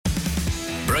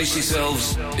Brace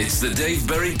yourselves. It's the Dave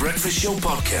Berry Breakfast Show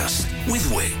podcast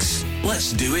with Wix.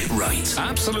 Let's do it right.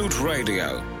 Absolute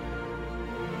Radio.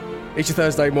 It's your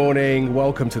Thursday morning.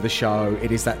 Welcome to the show.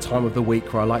 It is that time of the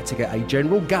week where I like to get a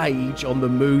general gauge on the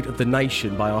mood of the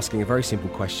nation by asking a very simple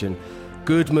question.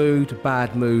 Good mood,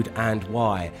 bad mood, and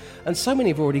why? And so many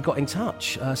have already got in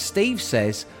touch. Steve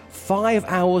says, 5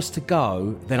 hours to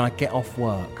go, then I get off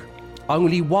work.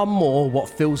 Only one more, what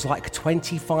feels like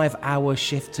 25-hour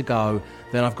shift to go,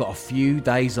 then I've got a few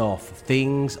days off.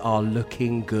 Things are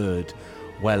looking good.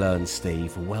 Well earned,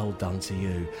 Steve. Well done to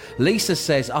you. Lisa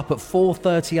says, up at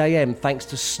 4:30am thanks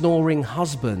to snoring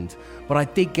husband. But I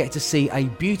did get to see a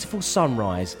beautiful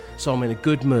sunrise, so I'm in a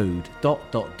good mood. ...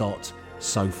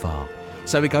 so far.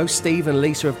 So we go. Steve and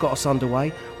Lisa have got us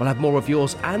underway. We'll have more of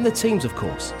yours and the team's, of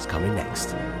course. It's coming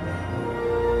next.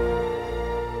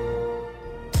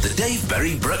 The Dave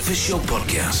Berry Breakfast Show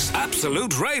podcast.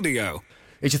 Absolute Radio.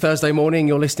 It's your Thursday morning.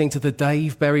 You're listening to the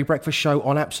Dave Berry Breakfast Show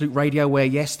on Absolute Radio, where,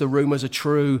 yes, the rumours are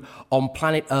true. On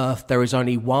planet Earth, there is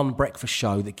only one breakfast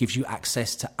show that gives you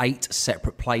access to 8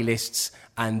 separate playlists,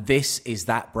 and this is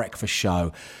that breakfast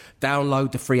show.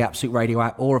 Download the free Absolute Radio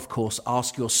app, or, of course,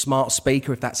 ask your smart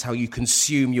speaker, if that's how you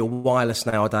consume your wireless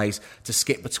nowadays, to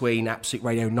skip between Absolute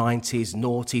Radio 90s,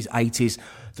 noughties, 80s.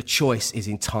 The choice is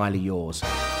entirely yours.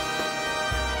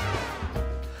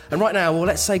 And right now, well,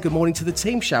 let's say good morning to the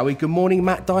team, shall we? Good morning,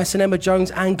 Matt Dyson, Emma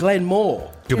Jones and Glenn Moore.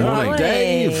 Good morning,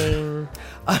 Dave.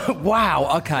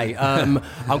 Wow, okay. I'm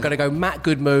going to go Matt,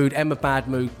 good mood, Emma, bad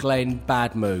mood, Glenn,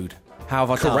 bad mood. How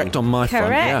have I done? Correct on my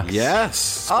front, yeah.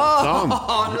 Yes.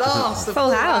 Last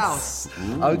Full house.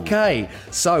 Okay,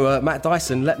 so Matt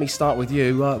Dyson, let me start with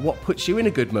you. What puts you in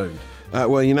a good mood?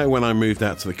 Well, you know, when I moved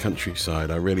out to the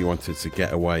countryside, I really wanted to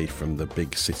get away from the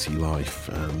big city life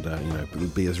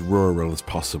and, be as rural as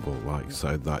possible. Like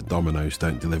Domino's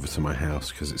don't deliver to my house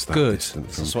because it's that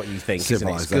distant from That's what you think,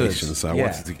 civilization. Isn't it? So I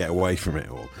wanted to get away from it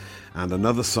all. And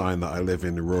another sign that I live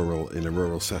in a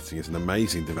rural setting is an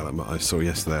amazing development I saw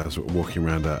yesterday. I was walking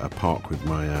around a park with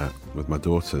my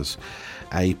daughters,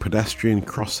 a pedestrian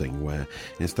crossing where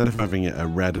instead of having a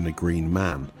red and a green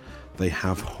man, they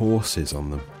have horses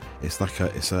on them. It's like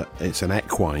it's an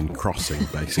equine crossing,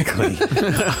 basically.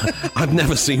 I've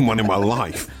never seen one in my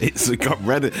life. It's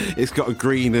got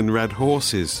green and red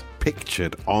horses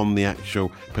pictured on the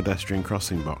actual pedestrian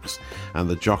crossing box, and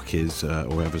the jockeys, or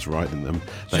whoever's riding them,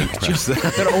 they press the...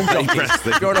 They're all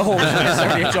jockeys. You're on a horse, not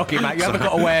necessarily a jockey, Matt. You haven't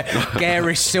got to wear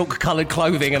garish silk-coloured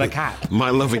clothing and a cap. My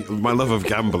love of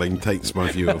gambling takes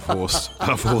my view of horse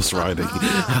riding.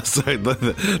 So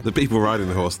the people riding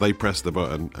the horse, they press the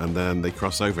button and then they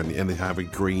cross over and they have a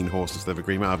green horse instead of a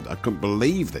green man. I couldn't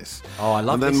believe this. Oh, I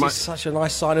love this. It's such a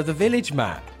nice sign of the village,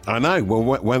 Matt. I know. Well,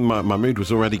 when my mood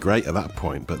was already great at that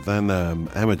point, but then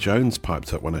Emma Jones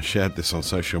piped up when I shared this on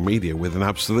social media with an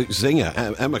absolute zinger.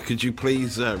 Emma, could you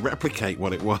please replicate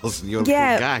what it was? Your little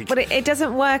gag. But it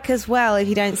doesn't work as well if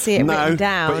you don't see it written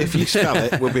down. But if you spell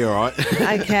it, we'll be all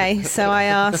right. Okay, so I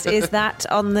asked, is that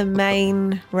on the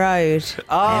main road?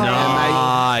 Oh,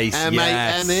 nice.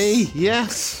 M-A-N-E.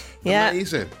 Yes. Yeah.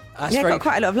 Amazing. Got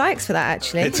quite a lot of likes for that,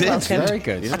 actually. It is. Very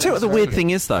good. I tell you what the weird thing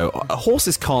is, though.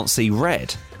 Horses can't see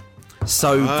red.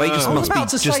 So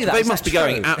they must be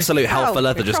going absolute hell for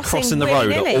leather, just crossing the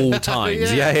road at all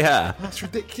times. Yeah. That's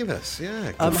ridiculous.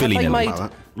 Yeah. Have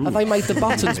they made the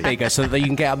buttons bigger so that you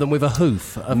can get at them with a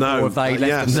hoof? No. Or have they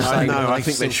left them the same? I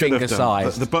think they should have done.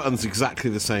 Size? The button's exactly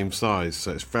the same size,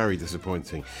 so it's very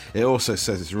disappointing. It also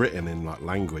says it's written in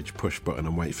language, push button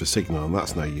and wait for signal, and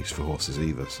that's no use for horses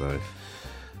either. So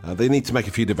they need to make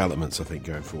a few developments, I think,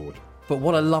 going forward. But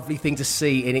what a lovely thing to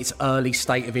see in its early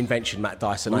state of invention, Matt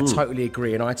Dyson. I totally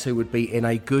agree, and I too would be in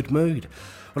a good mood.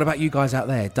 What about you guys out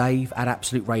there? Dave at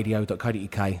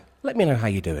absoluteradio.co.uk. Let me know how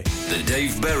you're doing. The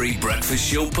Dave Berry Breakfast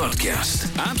Show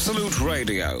podcast. Absolute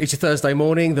Radio. It's your Thursday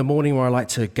morning, the morning where I like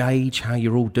to gauge how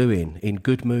you're all doing. In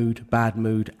good mood, bad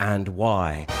mood, and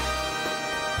why.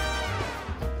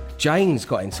 Jane's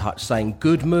got in touch saying,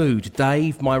 good mood,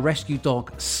 Dave, my rescue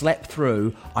dog slept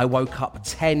through. I woke up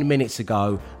 10 minutes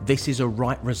ago. This is a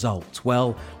right result.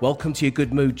 Well, welcome to your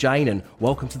good mood, Jane, and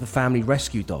welcome to the family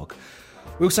rescue dog.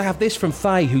 We also have this from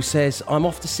Faye, who says, I'm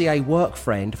off to see a work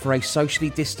friend for a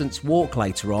socially distanced walk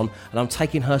later on, and I'm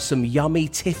taking her some yummy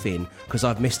tiffin because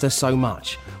I've missed her so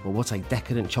much. Well, what a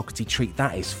decadent chocolatey treat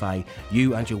that is, Faye.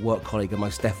 You and your work colleague are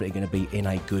most definitely going to be in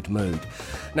a good mood.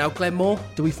 Now, Glenn Moore,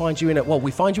 do we find you in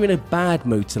we find you in a bad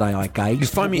mood today, I gauge. You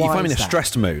find me in a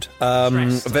stressed mood.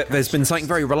 There's been something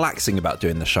very relaxing about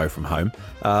doing the show from home.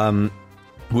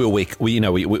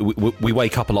 we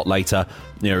wake up a lot later,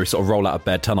 we sort of roll out of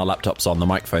bed, turn our laptops on, the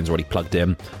microphone's already plugged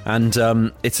in,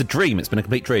 and it's a dream. It's been a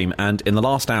complete dream. And in the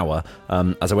last hour,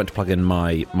 as I went to plug in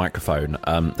my microphone,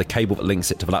 the cable that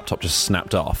links it to the laptop just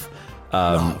snapped off,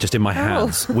 just in my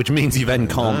hands, which means you then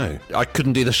can't. I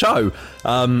couldn't do the show.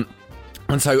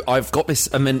 And so I've got this,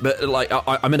 I'm in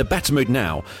a better mood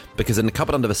now, because in the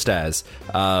cupboard under the stairs,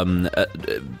 I've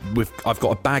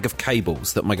got a bag of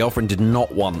cables that my girlfriend did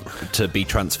not want to be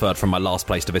transferred from my last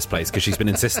place to this place, because she's been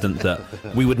insistent that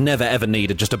we would never ever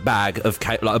need just a bag of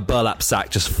like a burlap sack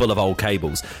just full of old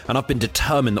cables. And I've been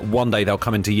determined that one day they'll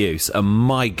come into use, and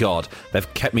my God,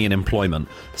 they've kept me in employment.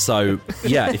 So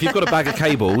yeah, if you've got a bag of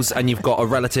cables and you've got a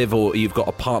relative or you've got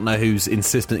a partner who's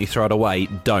insistent you throw it away,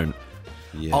 don't.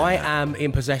 Yeah. I am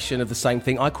in possession of the same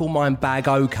thing. I call mine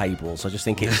bag-o cables. I just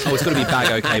think it's... it's got to be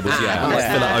bag-o cables,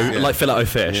 like fillet-o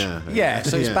fish. Yeah,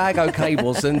 so it's bag-o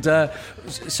cables. And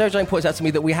Sarah Jane points out to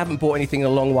me that we haven't bought anything in a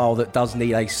long while that does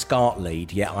need a SCART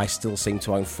lead, yet I still seem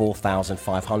to own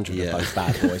 4,500 of those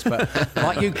bad boys. But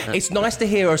like you, it's nice to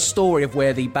hear a story of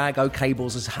where the bag-o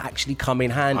cables has actually come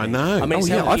in handy. I know. I mean,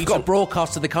 I've got to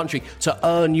broadcast to the country to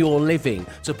earn your living,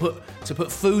 to put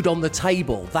food on the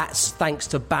table. That's thanks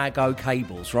to bag-o cables.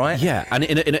 Right? Yeah, and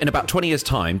in about 20 years'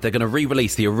 time, they're going to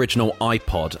re-release the original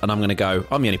iPod, and I'm going to go,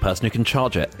 I'm the only person who can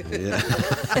charge it. Yeah.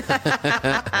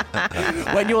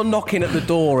 When you're knocking at the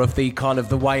door of the kind of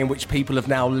the way in which people have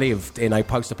now lived in a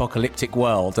post-apocalyptic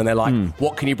world, and they're like,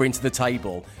 what can you bring to the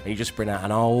table? And you just bring out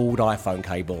an old iPhone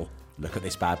cable. Look at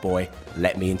this bad boy.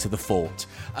 Let me into the fort.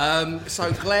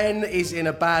 So Glenn is in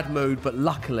a bad mood, but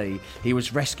luckily he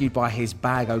was rescued by his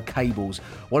bag-o cables.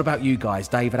 What about you guys?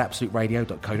 Dave at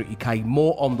absoluteradio.co.uk.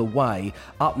 More on the way.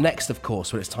 Up next, of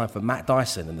course, when it's time for Matt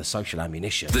Dyson and the Social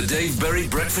Ammunition. The Dave Berry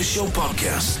Breakfast Show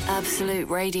Podcast. Absolute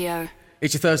Radio.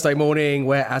 It's your Thursday morning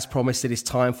where, as promised, it is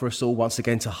time for us all once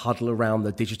again to huddle around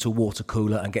the digital water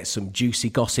cooler and get some juicy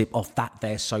gossip off that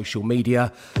there social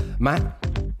media. Matt,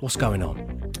 what's going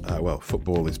on? Well,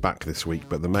 football is back this week,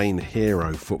 but the main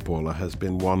hero footballer has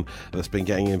been one that's been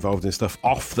getting involved in stuff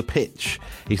off the pitch.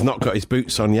 He's not got his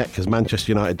boots on yet because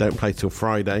Manchester United don't play till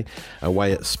Friday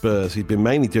away at Spurs. He'd been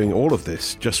mainly doing all of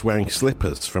this just wearing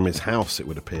slippers from his house, it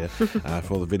would appear,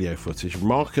 for the video footage.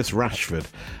 Marcus Rashford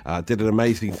did an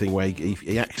amazing thing where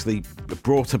he actually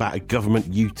brought about a government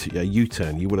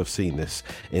U-turn. You would have seen this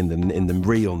in the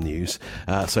real news.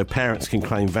 So parents can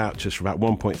claim vouchers for about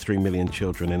 1.3 million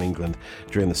children in England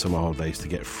during the summer holidays to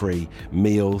get free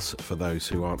meals for those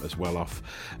who aren't as well off.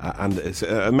 And it's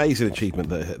an amazing achievement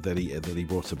that he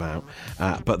brought about.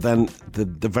 But then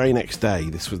the very next day,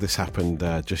 this happened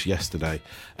just yesterday,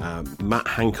 Matt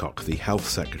Hancock, the health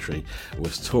secretary,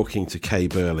 was talking to Kay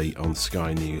Burley on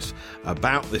Sky News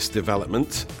about this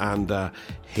development, and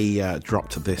he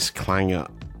dropped this clanger.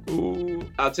 Ooh.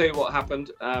 I'll tell you what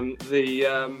happened.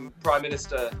 The Prime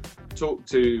Minister talked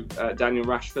to Daniel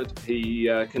Rashford. He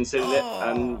considered it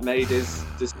and made his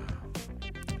decision.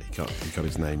 He got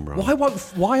his name wrong.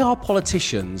 Why are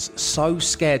politicians so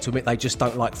scared to admit they just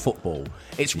don't like football?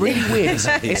 It's really weird.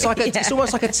 It's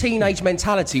almost like a teenage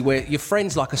mentality where your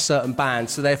friends like a certain band,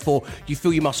 so therefore you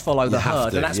feel you must follow the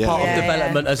herd, and that's part of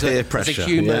development as a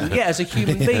human. As a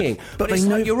human being. But it's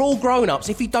like you're all grown-ups.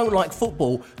 If you don't like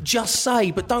football, just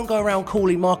say. But don't go around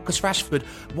calling Marcus Rashford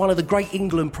one of the great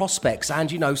England prospects,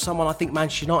 and someone I think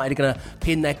Manchester United are going to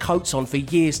pin their coats on for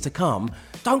years to come.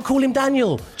 Don't call him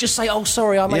Daniel. Just say, "Oh,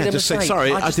 sorry, I made a mistake." Say,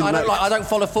 sorry, I don't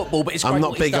follow football, but it's great. I'm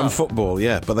not big on football,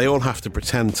 but they all have to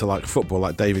pretend to like football,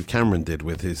 like David Cameron did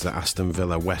with his Aston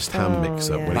Villa West Ham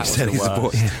mix-up, when he said he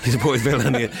supported Villa,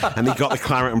 and he got the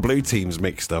claret and blue teams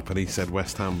mixed up, and he said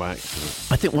West Ham by accident.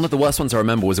 I think one of the worst ones I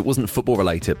remember was, it wasn't football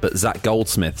related, but Zach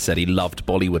Goldsmith said he loved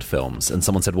Bollywood films, and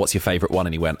someone said, "What's your favourite one?"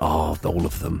 And he went, "Oh, all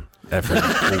of them." All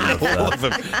of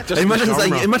them. Imagine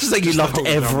saying you loved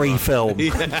every film,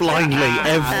 blindly,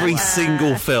 every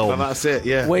single film. Well, that's it,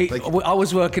 yeah. I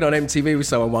was working on MTV with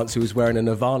someone once who was wearing a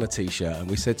Nirvana t-shirt, and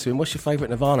we said to him, "What's your favourite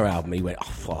Nirvana album?" He went,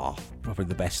 probably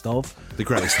the best of. The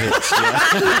greatest hits,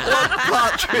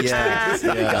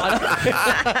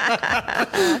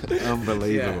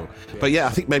 Unbelievable. But I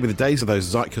think maybe the days of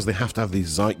those, because they have to have these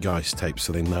zeitgeist tapes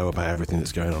so they know about everything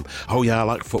that's going on. Oh yeah, I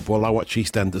like football, I watch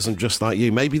EastEnders, and just like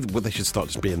you, maybe they should start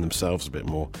just being themselves a bit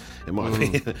more. It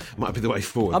might be the way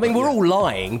forward. I mean, we're all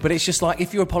lying, but it's just like,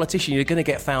 if you're a politician, you're going to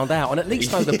get found out, and at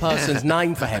least know the person's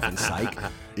name, for heaven's sake.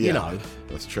 you know.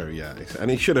 That's true, yeah. And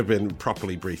he should have been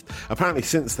properly briefed. Apparently,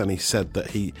 since then, he said that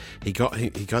he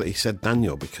said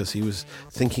Daniel because he was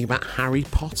thinking about Harry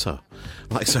Potter.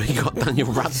 Like, so he got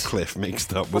Daniel Radcliffe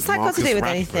mixed up with What's that got to do with Rashford.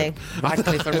 anything?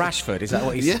 Radcliffe and Rashford, is that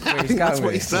what he's, Yeah, where I he's think that's going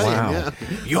what with? he's saying. Wow. Yeah.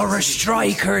 You're a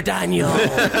striker, Daniel.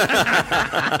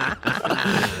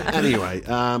 Anyway,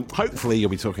 hopefully you'll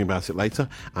be talking about it later,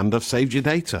 and I've saved your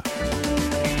data.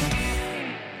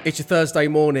 It's your Thursday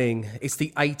morning. It's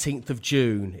the 18th of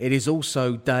June. It is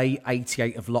also day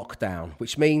 88 of lockdown,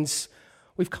 which means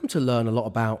we've come to learn a lot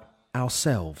about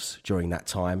ourselves during that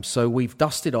time. So we've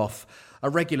dusted off a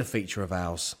regular feature of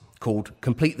ours called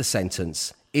Complete the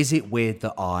Sentence. Is it weird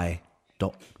that I... ...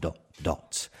 And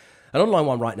on line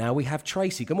one right now, we have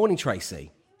Tracy. Good morning,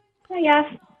 Tracy.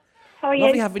 Hiya. How are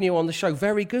Lovely you? having you on the show.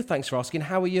 Very good, thanks for asking.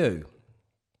 How are you?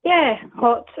 Yeah,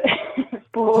 hot.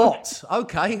 Bored. Hot.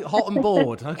 Okay, hot and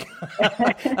bored. Okay.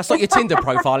 That's not your Tinder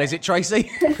profile, is it, Tracy?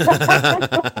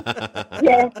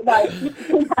 Yeah, no.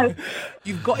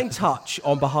 You've got in touch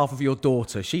on behalf of your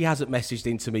daughter. She hasn't messaged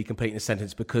into me completing the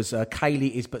sentence because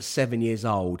Kaylee is but 7 years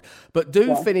old. But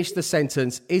do finish the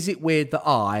sentence. Is it weird that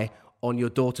I, on your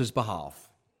daughter's behalf?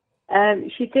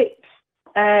 She dips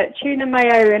tuna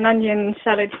mayo and onion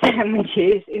salad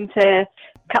sandwiches into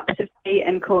cups of tea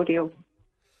and cordial.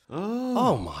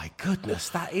 Oh my goodness,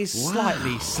 that is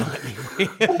slightly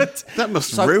weird. That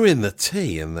must ruin the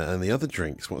tea and the other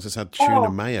drinks once it's had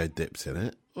tuna mayo dipped in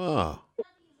it. Oh.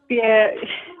 Yeah,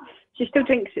 she still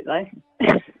drinks it though.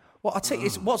 Well, I'll tell you,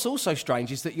 what's also strange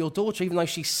is that your daughter, even though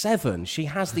she's 7, she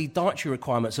has the dietary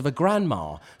requirements of a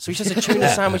grandma. So she has a tuna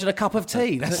sandwich and a cup of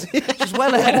tea. She's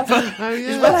well ahead of her.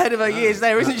 She's well ahead of her years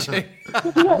there, isn't she?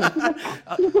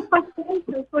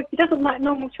 She doesn't like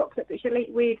normal chocolate, but she'll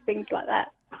eat weird things like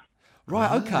that.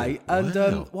 Right, okay. And,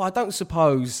 well, I don't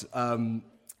suppose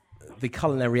the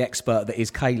culinary expert that is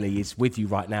Kaylee is with you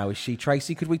right now, is she,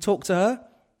 Tracy? Could we talk to her?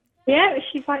 Yeah,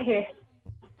 she's right here.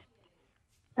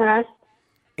 Hello.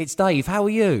 It's Dave. How are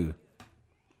you?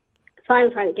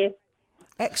 Fine, thank you.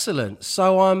 Excellent.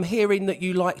 So I'm hearing that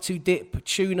you like to dip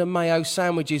tuna mayo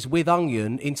sandwiches with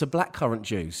onion into blackcurrant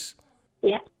juice.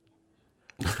 Yeah.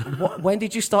 When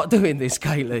did you start doing this,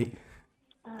 Kaylee?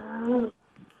 When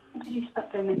did you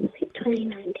start doing it?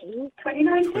 2019.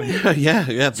 2019? yeah.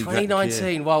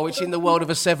 2019. Well, which in the world of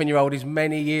a 7-year-old is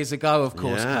many years ago, of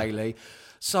course, Yeah. Kaylee.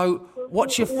 So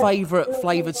what's your favourite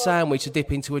flavoured sandwich to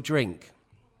dip into a drink?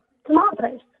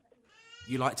 Tomatoes?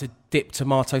 You like to dip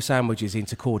tomato sandwiches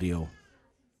into cordial?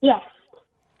 Yes.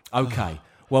 Okay.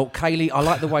 Well, Kaylee, I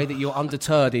like the way that you're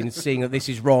undeterred in seeing that this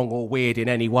is wrong or weird in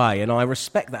any way, and I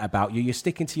respect that about you. You're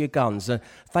sticking to your guns.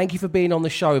 Thank you for being on the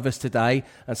show with us today,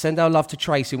 and send our love to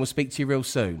Tracy, and we'll speak to you real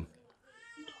soon.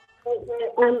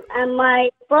 And my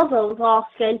brother was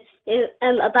asking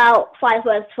about 5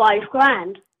 words, 5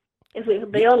 grand, if we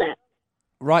could be on it.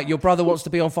 Right, your brother wants to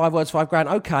be on 5 words, 5 grand.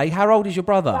 Okay, how old is your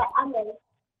brother?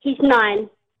 He's 9.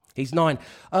 He's 9.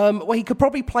 Well, he could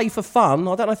probably play for fun.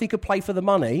 I don't know if he could play for the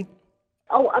money.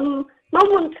 Oh, Mum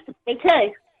wants to play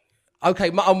too.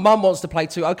 Okay, Mum wants to play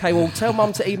too. Okay, well, tell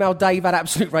Mum to email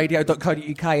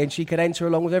dave@absoluteradio.co.uk and she can enter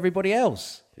along with everybody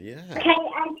else. Yeah. Okay,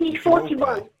 and he's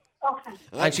 41. Okay.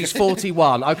 And she's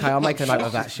 41. Okay, I'll make a note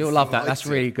of that. She'll love that. That's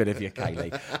really good of you,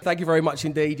 Kaylee. Thank you very much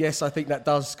indeed. Yes, I think that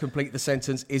does complete the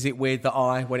sentence. Is it weird that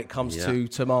I, when it comes to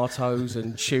tomatoes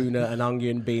and tuna and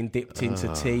onion being dipped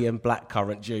into tea and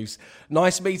blackcurrant juice?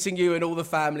 Nice meeting you and all the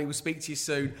family. We'll speak to you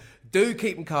soon. Do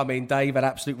keep them coming,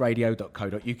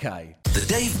 dave@absoluteradio.co.uk. The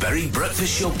Dave Berry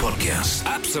Breakfast Show Podcast.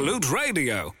 Absolute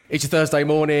Radio. It's your Thursday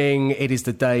morning. It is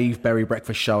the Dave Berry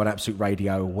Breakfast Show on Absolute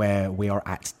Radio, where we are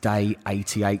at day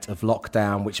 88 of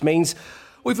lockdown, which means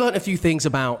we've learnt a few things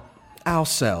about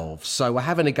ourselves. So we're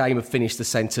having a game of Finish the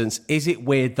Sentence. Is it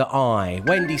weird that I,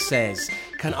 Wendy says,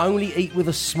 can only eat with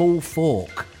a small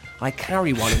fork? I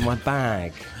carry one in my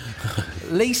bag.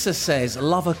 Lisa says,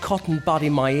 love a cotton bud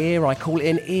in my ear. I call it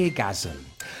an eargasm.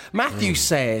 Matthew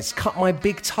says, cut my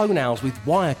big toenails with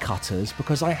wire cutters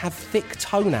because I have thick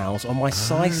toenails on my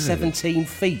size 17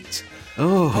 feet.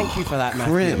 Oh, thank you for that,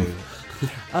 Matthew.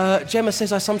 Gemma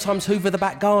says, I sometimes hoover the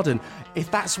back garden.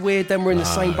 If that's weird, then we're in the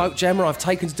same boat, Gemma. I've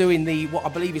taken to doing what I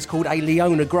believe is called a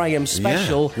Leona Graham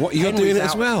special. Yeah. What, you're doing it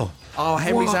as well? Oh,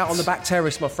 Henry's out on the back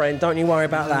terrace, my friend. Don't you worry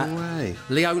about that. No way.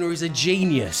 Leona is a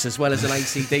genius as well as an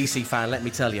AC/DC fan, let me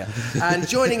tell you. And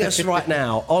joining us right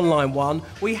now, on line one,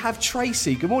 we have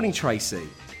Tracy. Good morning, Tracy.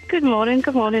 Good morning,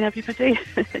 everybody.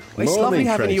 It's lovely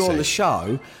having you on the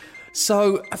show.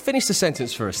 So, finish the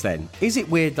sentence for us then. Is it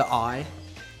weird that I...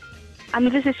 I'm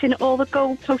visiting all the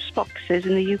goalpost boxes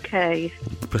in the UK.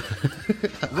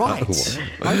 Right.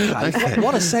 Okay.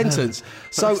 What a sentence.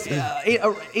 So,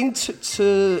 in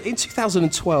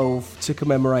 2012, to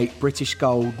commemorate British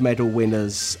gold medal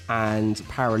winners and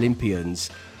Paralympians,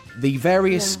 the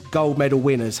various gold medal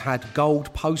winners had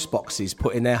gold post boxes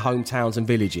put in their hometowns and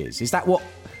villages. Is that what?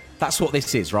 That's what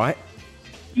this is, right?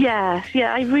 Yeah,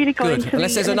 I really got into.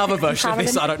 Unless there's another version of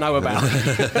this I don't know about.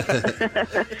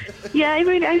 Yeah, I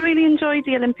really enjoyed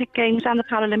the Olympic Games and the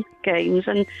Paralympic Games,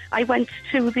 and I went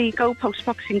to the goalpost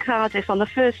box in Cardiff on the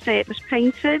first day it was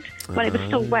painted, when it was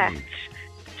still wet.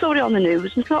 Saw it on the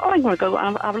news and thought, I'm going to go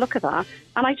and have a look at that.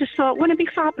 And I just thought, wouldn't it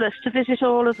be fabulous to visit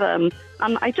all of them?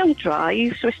 And I don't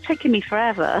drive, so it's taking me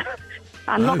forever.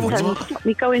 And not to stop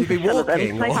me going to some of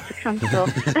them, so I had to cancel.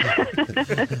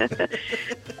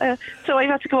 So I've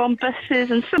had to go on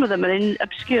buses, and some of them are in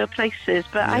obscure places,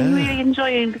 but I'm really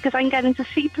enjoying because I'm getting to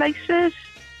see places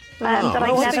that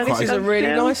I never. This is a really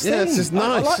nice thing. Yeah, this is nice,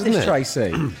 I like isn't this, it?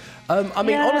 Tracy. I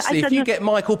mean, honestly, if you get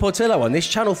Michael Portillo on this,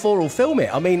 Channel 4 will film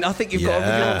it. I mean, I think you've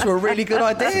got to a really good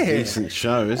idea here. Decent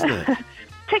show, isn't it?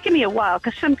 Taking me a while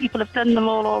because some people have done them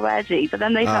all already, but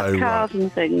then they have cars and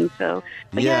things. So,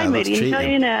 but I'm really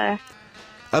enjoying it.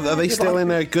 Are they still in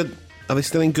a good? Are they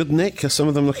still in good nick? Are some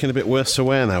of them looking a bit worse for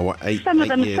wear now? What, Some of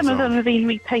them years have been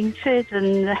repainted,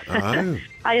 and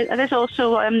there's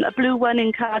also a blue one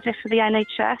in Cardiff for the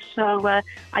NHS. So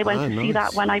I went to see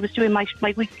that when I was doing my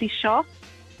weekly shop.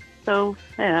 So,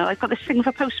 I've got this thing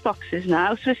for post boxes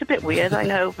now, so it's a bit weird, I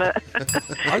know, but...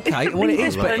 Okay, well, it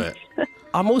is, but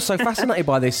I'm also fascinated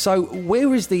by this. So,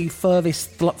 where is the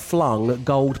furthest flung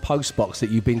gold post box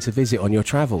that you've been to visit on your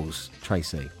travels,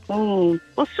 Tracy? Oh,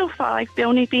 well, so far I've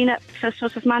only been up to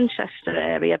sort of Manchester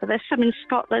area, but there's some in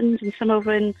Scotland and some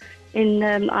over in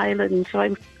Ireland,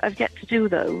 so I've yet to do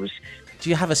those. Do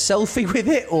you have a selfie with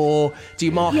it, or do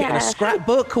you mark it in a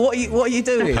scrapbook? What are you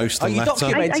doing? Are you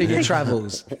documenting your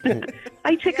travels?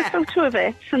 I take a photo of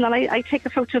it, and then I take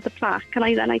a photo of the plaque, and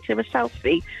then I take a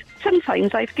selfie.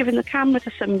 Sometimes I've given the camera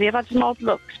to somebody. I've had some odd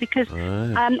looks because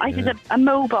I did a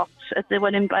Mobot at the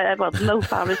one in the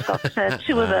Mofar has got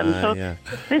two of them. So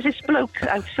there's this bloke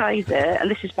outside there, and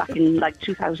this is back in like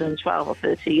 2012 or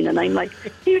 13, and I'm like,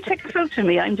 can you take a photo of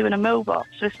me? I'm doing a Mobot.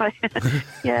 So it's like,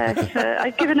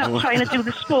 I've given up trying to do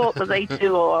the sport that they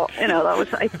do, or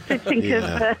I did think of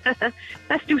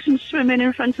let's do some swimming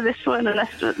in front of this one, and I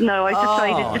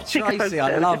decided just take a Tracy,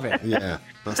 photo. I love it. Yeah.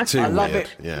 That's too I weird. love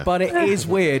it, but it is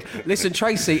weird. Listen,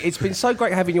 Tracy, it's been so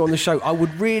great having you on the show. I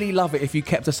would really love it if you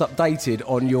kept us updated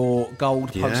on your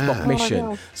gold post-box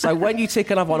mission. So when you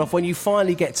tick another one off, when you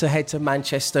finally get to head to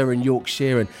Manchester and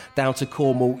Yorkshire and down to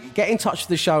Cornwall, get in touch with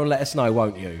the show and let us know,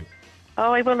 won't you?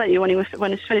 Oh, I will let you when it's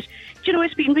finished. Do you know,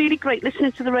 it's been really great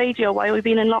listening to the radio while we've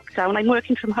been in lockdown. I'm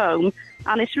working from home,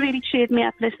 and it's really cheered me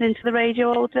up listening to the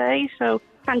radio all day, so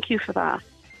thank you for that.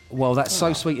 Well, that's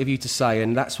so sweet of you to say,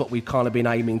 and that's what we've kind of been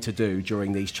aiming to do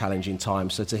during these challenging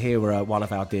times. So to hear one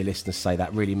of our dear listeners say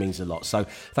that really means a lot. So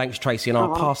thanks, Tracy, and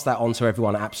I'll pass that on to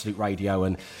everyone at Absolute Radio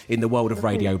and in the world of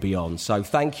radio beyond. So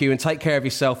thank you, and take care of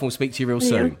yourself, and we'll speak to you real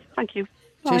soon. Thank you.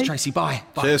 Cheers, Tracy. Bye.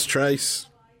 Cheers, Trace.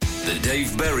 The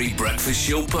Dave Berry Breakfast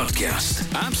Show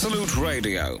Podcast. Absolute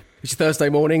Radio. It's Thursday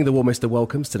morning, the warmest of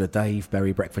welcomes to the Dave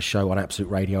Berry Breakfast Show on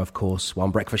Absolute Radio, of course. One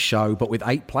breakfast show, but with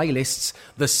 8 playlists.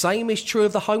 The same is true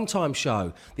of the Home Time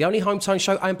Show. The only home time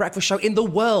show and breakfast show in the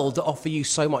world that offer you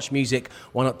so much music.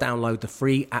 Why not download the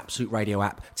free Absolute Radio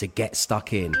app to get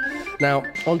stuck in? Now,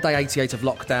 on day 88 of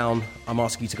lockdown, I'm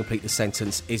asking you to complete the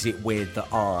sentence, is it weird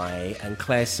that I, and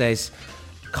Claire says,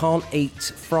 can't eat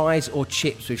fries or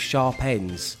chips with sharp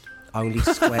ends. Only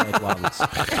squared ones.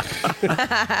 I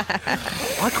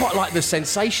quite like the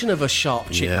sensation of a sharp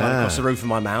chip going across the roof of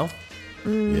my mouth.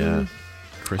 Yeah.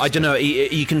 I don't know,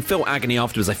 you can feel agony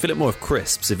afterwards. I feel it more of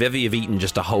crisps. If ever you've eaten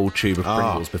just a whole tube of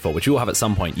Pringles before, which you all have at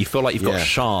some point, you feel like you've got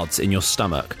shards in your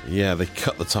stomach. Yeah, they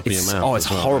cut the top of your mouth. Oh, it's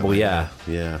horrible, Yeah.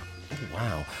 Oh,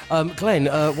 wow. Glenn,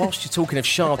 whilst you're talking of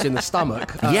shards in the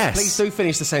stomach, yes. Please do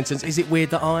finish the sentence. Is it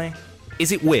weird that I...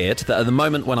 Is it weird that at the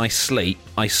moment when I sleep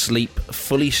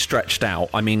fully stretched out?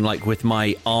 I mean, like with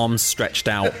my arms stretched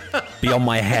out beyond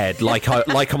my head, like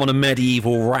I'm on a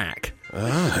medieval rack.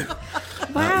 Wow,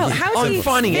 how do you I'm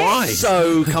finding fit? it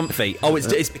so comfy. Oh,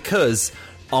 it's because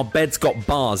our bed's got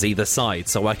bars either side,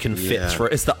 so I can fit through.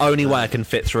 It's the only way I can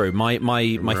fit through. My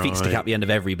feet stick out the end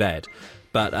of every bed.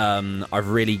 But I've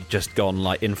really just gone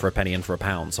like in for a penny, in for a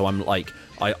pound. So I'm like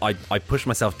I push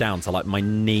myself down so like my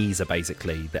knees are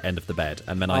basically the end of the bed,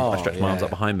 and then I stretch my arms up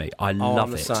behind me. I love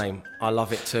I'm the it. Same. I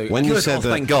love it too. When you said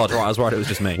thank God, right? I was worried it was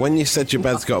just me. When you said your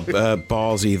bed's got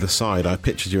bars either side, I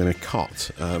pictured you in a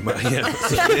cot. But they're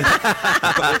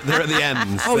at the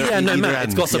ends. Oh They're yeah, at no, either Matt.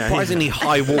 end. It's got surprisingly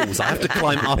high walls. I have to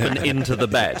climb up and into the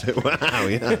bed. Wow,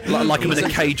 yeah. Like I'm in a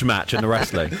cage match in the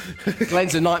wrestling.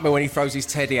 Glenn's a nightmare when he throws his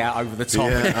teddy out over the top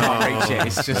and can't reach it.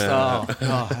 It's just,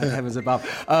 heavens above.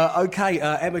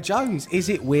 Emma Jones, is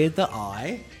it weird that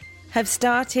I have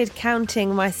started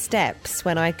counting my steps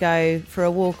when I go for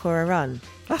a walk or a run?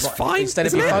 That's fine. Instead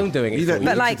of your phone doing it. You don't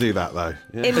need like, to do that, though.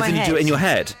 Yeah. In my Then you head. do it in your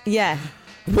head. Yeah.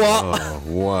 What? Oh,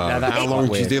 wow. How long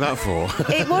did you do that for?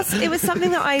 It was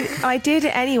something that I did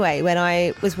anyway when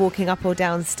I was walking up or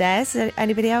downstairs.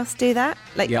 Anybody else do that?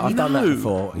 Like, Yeah, I've done that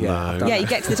before. Yeah, I've done yeah, that. you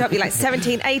get to the top, you're like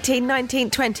 17, 18, 19,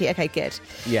 20. Okay, good.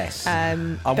 Yes.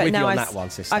 I'm with you on that one,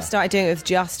 sister. I've started doing it with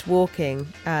just walking.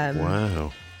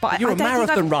 Wow. But You're I a don't think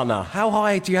marathon runner. How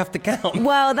high do you have to count?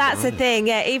 Well, that's the thing.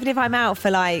 Yeah, even if I'm out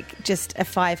for like just a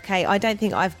 5K, I don't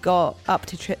think I've got up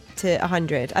to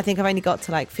 100. I think I've only got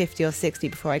to like 50 or 60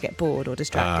 before I get bored or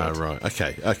distracted. Right.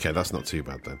 Okay, that's not too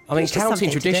bad then. I mean, It's just counting something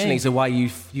to traditionally do. is the way you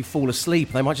fall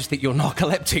asleep. They might just think you're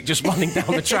narcoleptic just running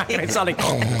down the track and it's suddenly...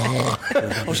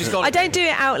 oh, she's got... I don't do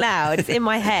it out loud. It's in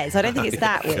my head, so I don't think it's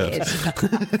that weird.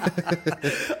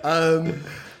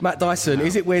 Matt Dyson,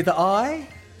 is it weird that I...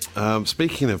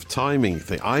 Speaking of timing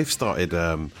I've started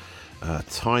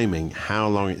timing how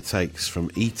long it takes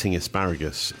from eating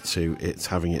asparagus to it's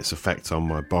having its effect on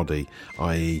my body,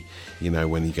 i.e.,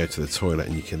 when you go to the toilet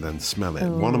and you can then smell it.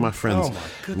 One of my friends, Oh, my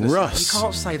goodness. Russ, You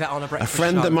can't say that on a breakfast a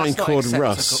friend show. of mine That's not called acceptable.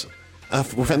 Russ. A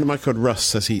friend of mine called Russ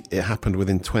says it happened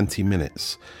within 20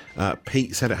 minutes.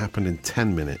 Pete said it happened in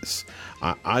 10 minutes.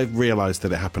 I realised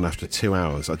that it happened after 2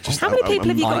 hours. How many people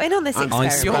have you got in on this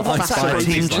experiment? I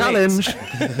team challenge.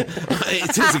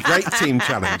 It is a great team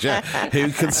challenge, yeah.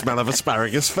 Who can smell of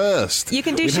asparagus first? You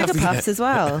can do We'd sugar have to puffs as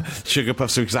well. Sugar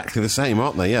puffs are exactly the same,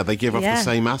 aren't they? Yeah, they give off Yeah. the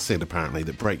same acid, apparently,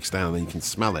 that breaks down and you can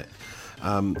smell it.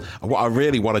 What I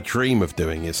really want to dream of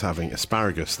doing is having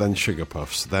asparagus, then sugar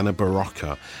puffs, then a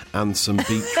Barocca, and some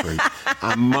beetroot.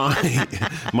 And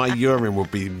my urine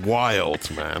would be wild,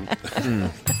 man.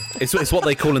 It's what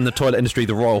they call in the toilet industry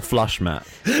the royal flush, Matt.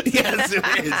 Yes, it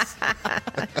is.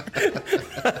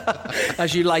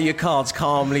 As you lay your cards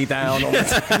calmly down on the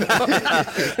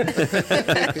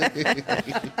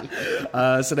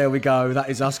so there we go.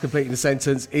 That is us completing the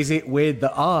sentence. Is it weird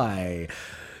that I...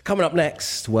 Coming up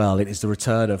next, well, it is the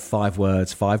return of 5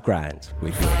 words, 5 grand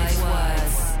with Wix. 5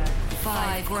 words,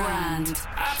 5 grand.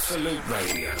 Absolute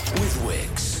Radio with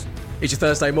Wix. It's your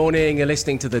Thursday morning. You're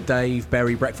listening to the Dave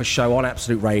Berry Breakfast Show on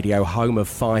Absolute Radio, home of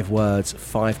 5 words,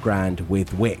 5 grand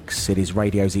with Wix. It is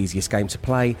radio's easiest game to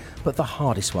play, but the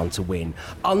hardest one to win.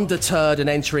 Undeterred and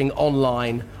entering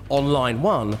online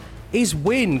one is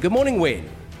Win. Good morning, Win.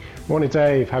 Morning,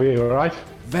 Dave. How are you? All right?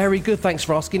 Very good, thanks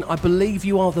for asking. I believe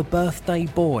you are the birthday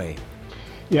boy.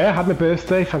 Yeah, I had my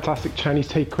birthday. Fantastic Chinese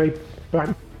takeaway.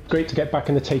 Great to get back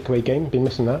in the takeaway game. Been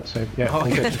missing that, so yeah, I'm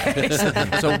good.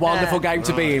 It's a wonderful game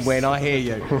to be in, Win. I hear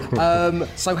you.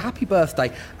 So happy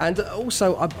birthday. And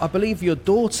also, I believe your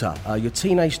daughter, your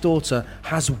teenage daughter,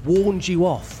 has warned you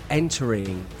off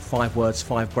entering 5 words,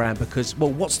 5 grand because,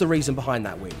 well, what's the reason behind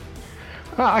that, Win?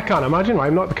 I can't imagine.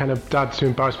 I'm not the kind of dad to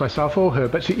embarrass myself or her,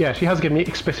 but she has given me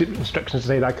explicit instructions to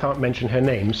say that I can't mention her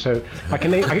name. So I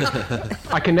can name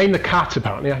the cat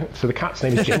apparently. So the cat's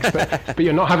name is Jinx, but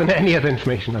you're not having any other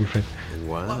information, I'm afraid.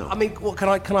 Wow. I mean, what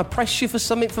can I press you for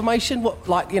some information? What,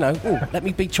 like, let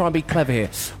me try and be clever here.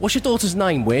 What's your daughter's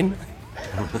name, Win?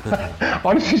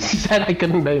 Honestly, she said I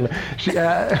couldn't name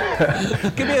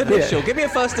her. Give me an initial. Give me a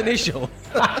first initial.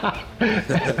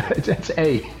 It's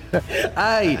A.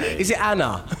 A. Is it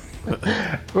Anna?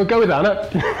 We'll go with Anna.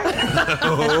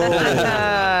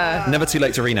 Never too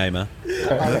late to rename her.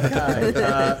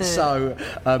 So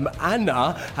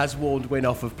Anna has warned Win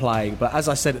off of playing, but as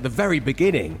I said at the very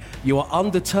beginning, you are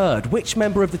undeterred. Which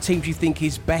member of the team do you think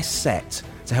is best set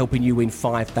to helping you win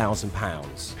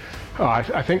 £5,000? Oh,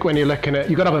 I think when you're looking at,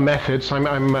 you've got to have a method. So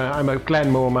I'm a Glenn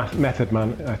Moore method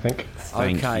man, I think.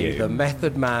 Thank you. The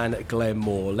method man, Glenn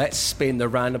Moore. Let's spin the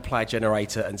random player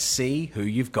generator and see who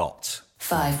you've got.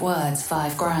 5 words,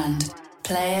 5 grand.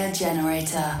 Player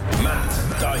generator.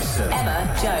 Matt Dyson. Emma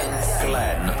Jones.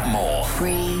 Glenn Moore.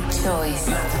 Free choice.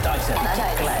 Matt Dyson.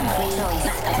 Glenn Moore. Free choice.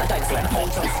 Emma Jones. Glenn Moore.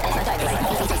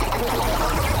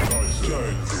 Free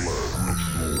choice.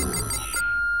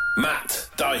 Matt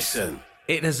Dyson.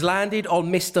 It has landed on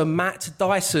Mr. Matt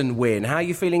Dyson, Win. How are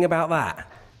you feeling about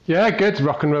that? Yeah, good.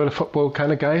 Rock and roller football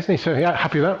kind of guy, isn't he? So yeah,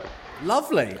 happy with that.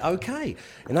 Lovely. Okay.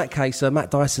 In that case,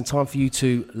 Matt Dyson, time for you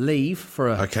to leave for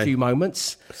a few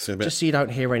moments, just so you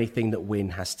don't hear anything that Win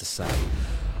has to say.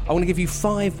 I want to give you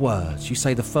 5 words. You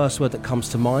say the first word that comes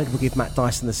to mind. We'll give Matt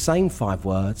Dyson the same 5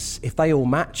 words. If they all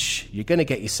match, you're going to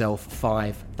get yourself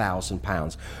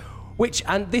 £5,000.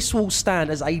 And this will stand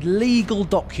as a legal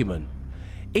document.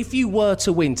 If you were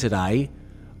to win today,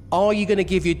 are you going to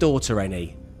give your daughter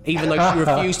any? Even though she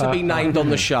refused to be named on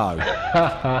the show.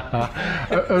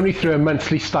 Only through a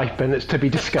monthly stipend that's to be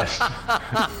discussed.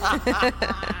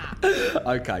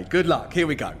 Okay, good luck. Here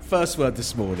we go. First word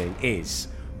this morning is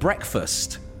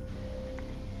breakfast.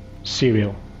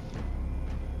 Cereal.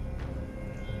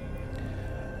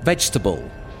 Vegetable.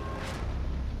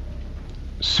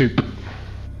 Soup.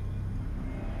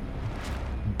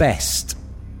 Best.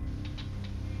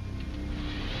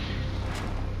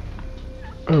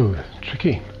 Oh,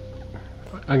 tricky.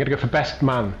 I'm going to go for best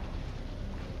man.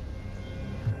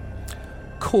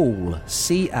 Call.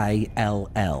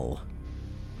 C-A-L-L.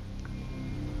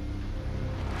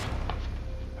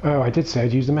 Oh, I did say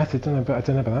I'd use the method, didn't I? But I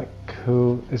don't know about that.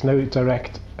 Cool. There's no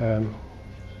direct... I'm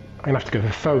going to have to go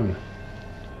for phone.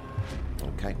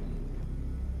 Okay.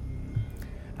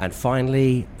 And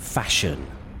finally, fashion.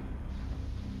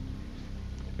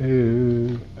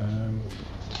 Ooh,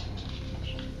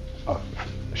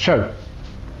 show.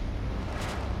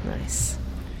 Nice.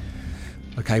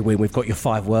 Okay, Win, we've got your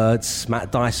 5 words.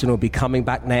 Matt Dyson will be coming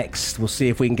back next. We'll see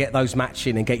if we can get those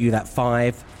matching and get you that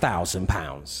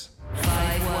 £5,000.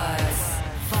 5 words,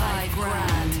 5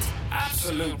 grand.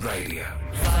 Absolute Radio.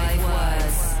 5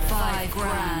 words, 5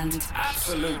 grand.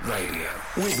 Absolute Radio.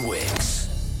 With Wix.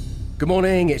 Good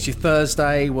morning, it's your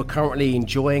Thursday. We're currently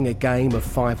enjoying a game of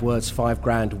 5 words, 5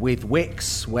 grand with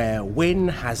Wix, where Win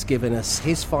has given us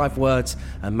his 5 words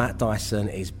and Matt Dyson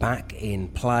is back in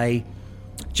play.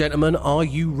 Gentlemen, are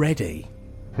you ready?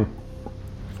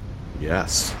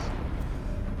 Yes.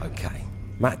 Okay.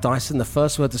 Matt Dyson, the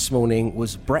first word this morning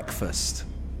was breakfast.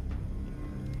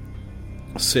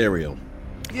 Cereal.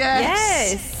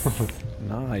 Yes.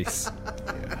 Nice.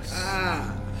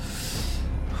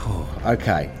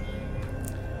 Okay.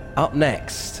 Up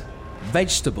next,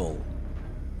 vegetable.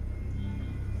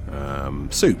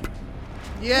 Soup.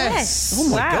 Yes. Oh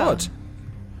my Wow. God.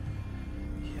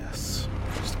 Yes.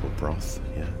 Vegetable broth.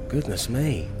 Yeah. Goodness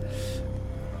me.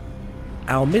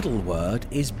 Our middle word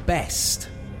is best.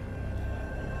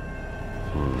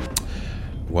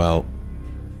 Well,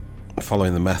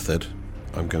 following the method,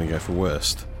 I'm going to go for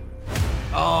worst.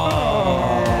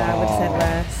 I would have said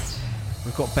worst.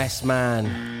 We've got best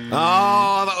man.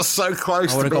 Oh, that was so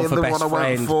close I would to have gone being for the best one I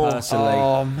went friend, for.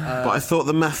 personally. But I thought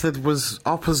the method was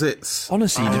opposites.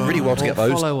 Honestly, you did really well to get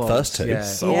those follow-ons, first 2. yeah.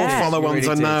 So Yeah. all follow-ons,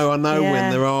 You really I know Yeah.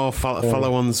 when there are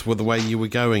follow-ons were the way you were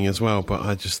going as well, but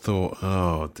I just thought,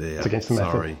 oh dear. It's against the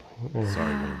method. Sorry.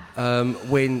 Sorry, Win.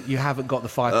 Win, you haven't got the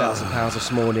 £5,000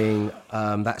 this morning.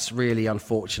 That's really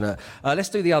unfortunate. Let's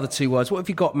do the other 2 words. What have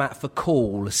you got, Matt, for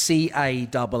call?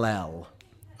 C-A-L-L.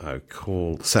 Oh,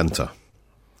 cool. Centre.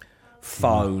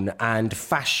 Phone. And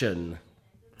fashion.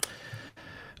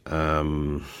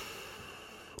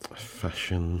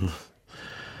 Fashion.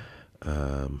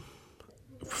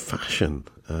 Fashion.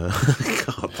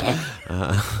 God.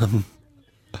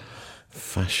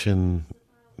 Fashion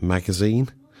magazine.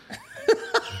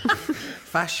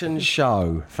 Fashion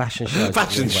show. Fashion show.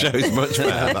 Fashion show's much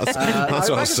better. That's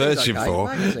what I was searching for.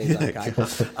 Magazine's okay.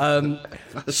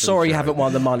 Sorry you haven't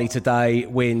won the money today,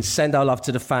 Win. Send our love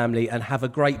to the family and have a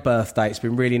great birthday. It's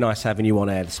been really nice having you on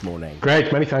air this morning.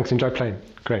 Great, many thanks. Enjoy playing.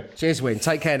 Great. Cheers, Win.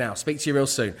 Take care now. Speak to you real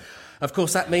soon. Of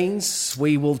course, that means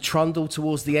we will trundle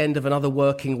towards the end of another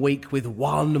working week with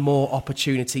one more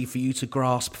opportunity for you to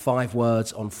grasp 5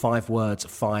 words on 5 words,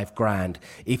 5 grand.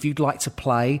 If you'd like to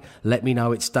play, let me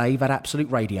know. It's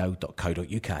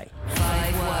dave@absoluteradio.co.uk.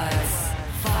 5 words,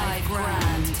 5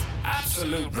 grand.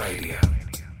 Absolute Radio.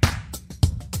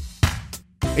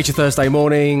 It's your Thursday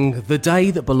morning, the day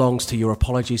that belongs to your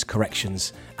apologies,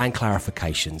 corrections and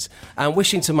clarifications. And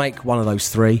wishing to make one of those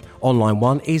 3, on line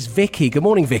 1, is Vicky. Good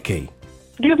morning, Vicky.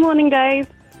 Good morning, Dave.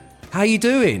 How you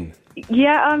doing?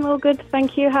 Yeah, I'm all good,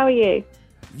 thank you. How are you?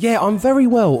 Yeah, I'm very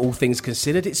well, all things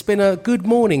considered. It's been a good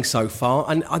morning so far,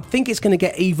 and I think it's going to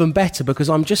get even better because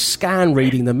I'm just scan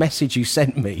reading the message you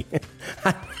sent me.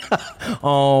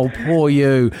 Oh, poor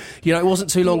you. You know, it wasn't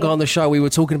too long ago on the show we were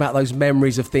talking about those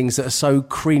memories of things that are so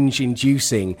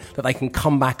cringe-inducing that they can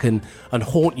come back and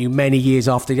haunt you many years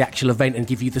after the actual event and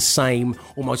give you the same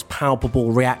almost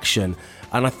palpable reaction.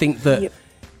 And I think that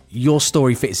your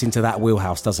story fits into that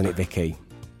wheelhouse, doesn't it, Vicky?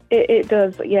 It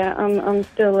does, yeah. I'm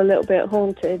still a little bit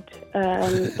haunted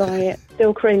by it.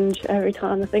 Still cringe every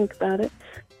time I think about it.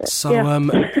 it. So,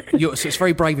 Yeah. so it's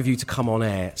very brave of you to come on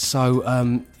air.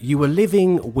 So, you were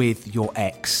living with your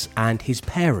ex and his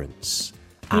parents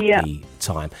at the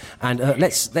time, and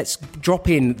let's drop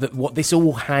in what this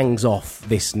all hangs off.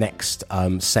 This next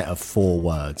set of 4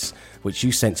 words, which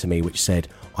you sent to me, which said,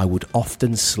 "I would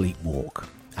often sleepwalk,"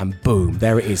 and boom,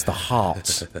 there it is, the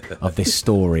heart of this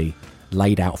story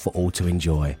laid out for all to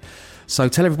enjoy. So,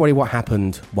 tell everybody what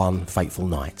happened one fateful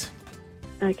night.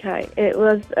 Okay, it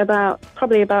was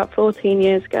probably about 14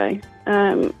 years ago.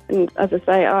 And as I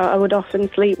say, I would often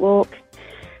sleepwalk.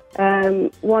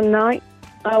 One night,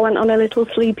 I went on a little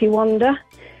sleepy wander,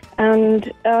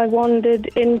 and I wandered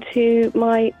into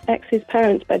my ex's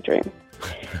parents' bedroom.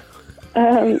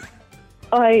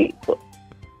 I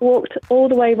walked all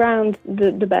the way round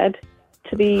the bed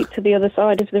to the other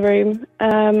side of the room,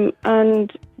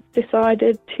 and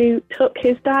decided to tuck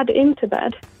his dad into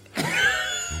bed.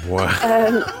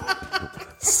 Wow.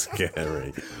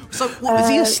 Scary. So, was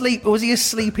he asleep? Was he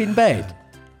asleep in bed?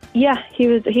 Yeah, he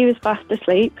was fast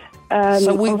asleep.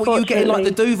 So were you getting like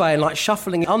the duvet and like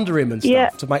shuffling it under him and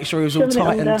stuff to make sure he was all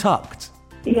tight and tucked?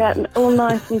 Yeah, all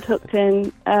nice and tucked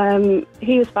in.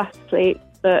 He was fast asleep,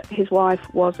 but his wife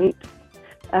wasn't,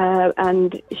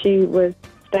 and she was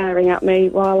staring at me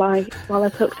while I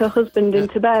tucked her husband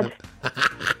into bed.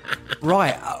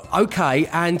 Right. Okay.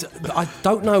 And I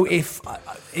don't know if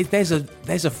there's a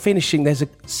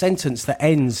sentence that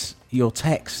ends your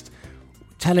text.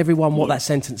 Tell everyone what that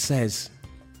sentence says.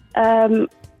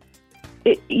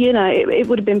 It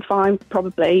would have been fine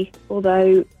probably,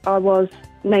 although I was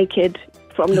naked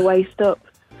from the waist up.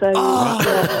 So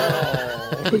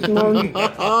his mum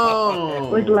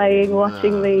was laying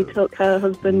watching me tuck her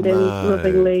husband in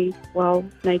lovingly while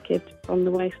naked from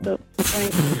the waist up.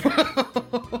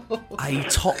 A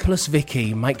topless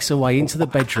Vicky makes her way into the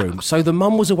bedroom. So the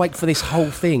mum was awake for this whole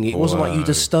thing. It wasn't like you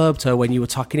disturbed her when you were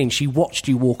tucking in. She watched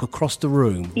you walk across the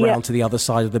room round to the other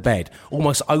side of the bed,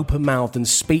 almost open-mouthed and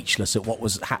speechless at what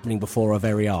was happening before her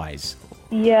very eyes.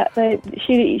 Yeah,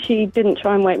 she didn't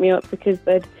try and wake me up because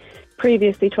they'd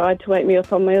previously tried to wake me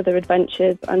up on my other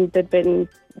adventures, and there'd been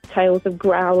tales of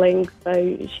growling,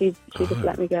 so she just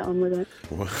let me get on with it.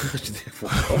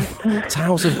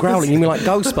 Tales of growling? You mean like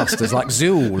Ghostbusters, like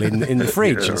Zool in the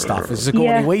fridge and stuff? As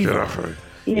Sigourney Weaver.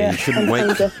 Yeah, you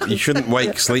shouldn't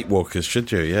wake sleepwalkers,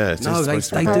 should you? Yeah, no, they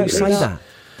do say that.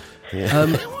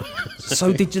 Yeah.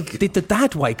 So did the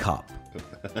dad wake up?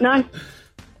 No.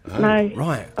 No.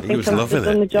 Right. I think I must have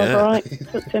done the job right.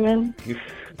 Tucked him in.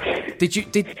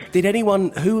 Did anyone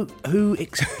who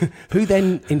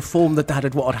then informed the dad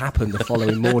of what had happened the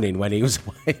following morning when he was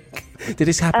awake? Did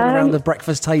this happen around the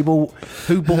breakfast table?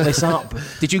 Who brought this up?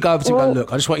 Did you go over to him and go,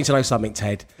 look, I just want you to know something,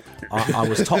 Ted. I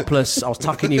was topless, I was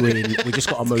tucking you in, we just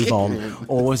got to move on.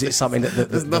 Or was it something that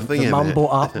the mum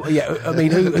brought up? Yeah, I mean,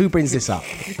 who brings this up?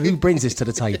 Who brings this to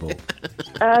the table?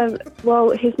 Well,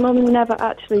 his mum never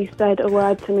actually said a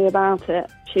word to me about it.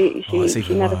 She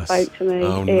never spoke to me.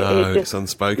 Oh no, it's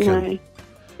unspoken. No.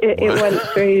 It went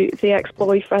through the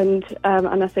ex-boyfriend,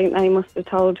 and I think they must have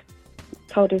told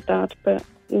his dad, but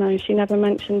no, she never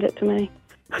mentioned it to me.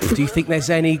 Do you think there's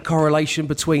any correlation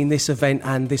between this event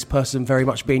and this person very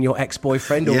much being your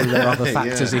ex-boyfriend, or are there other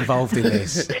factors involved in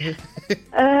this?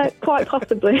 Quite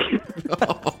possibly.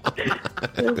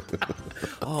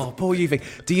 Oh, poor you, Vic.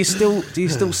 Do you still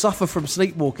suffer from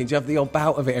sleepwalking? Do you have the odd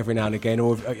bout of it every now and again,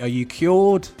 or are you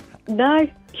cured? No,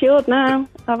 cured now.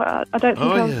 I don't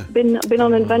think I've been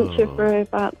on an adventure for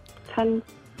about 10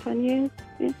 years.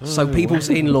 Yeah. So people's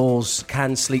in-laws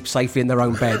can sleep safely in their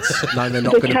own beds. No, they're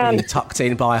not going to be tucked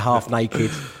in by a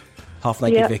half-naked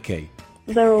Vicky.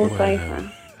 They're all safe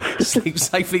now. Sleep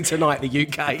safely tonight, the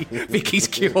UK. Vicky's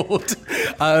cured.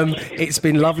 It's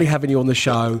been lovely having you on the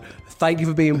show. Thank you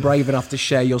for being brave enough to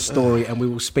share your story, and we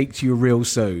will speak to you real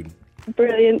soon.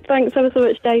 Brilliant. Thanks ever so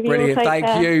much, Davey. Brilliant.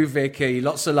 Thank you, Vicky.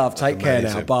 Lots of love. Take care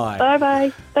now. Bye.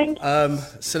 Bye-bye. Thank you.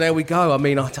 So there we go. I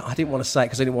mean, I didn't want to say it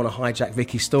because I didn't want to hijack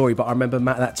Vicky's story, but I remember,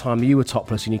 Matt, that time you were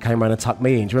topless and you came around and tucked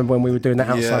me in. Do you remember when we were doing that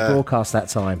outside broadcast that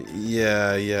time?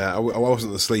 Yeah. I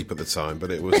wasn't asleep at the time, but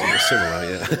it was similar,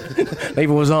 yeah.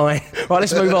 Neither was I. Right,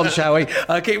 let's move on, shall we?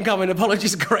 Keep them coming.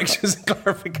 Apologies, corrections and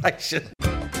clarification.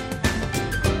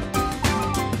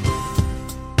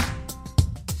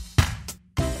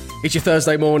 It's your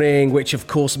Thursday morning, which of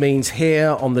course means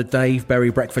here on the Dave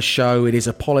Berry Breakfast Show, it is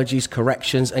Apologies,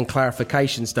 Corrections and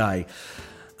Clarifications Day.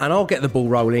 And I'll get the ball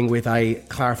rolling with a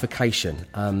clarification.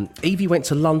 Evie went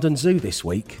to London Zoo this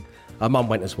week. Her mum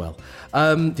went as well.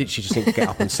 Did she just need to get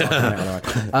up and start going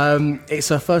out on her own? It's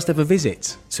her first ever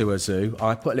visit to a zoo.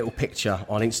 I put a little picture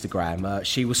on Instagram.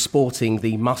 She was sporting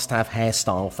the must-have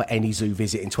hairstyle for any zoo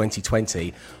visit in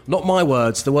 2020. Not my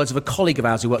words, the words of a colleague of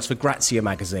ours who works for Grazia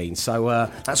magazine. So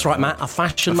that's right, Matt, a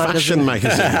fashion magazine. Fashion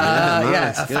magazine.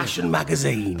 Nice. A fashion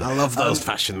magazine. I love those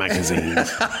fashion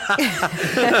magazines.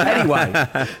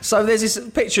 Anyway, so there's this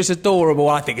picture. It's adorable.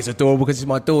 I think it's adorable because it's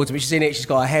my daughter. But she's in it. She's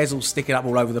got her hair's all sticking up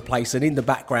all over the place, and in the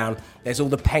background there's all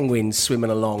the penguins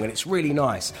swimming along, and it's really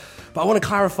nice. But I want to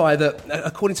clarify that,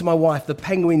 according to my wife, the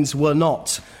penguins were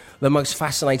not the most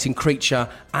fascinating creature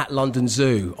at London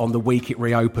Zoo on the week it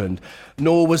reopened,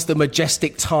 nor was the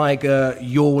majestic tiger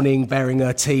yawning, baring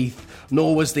her teeth,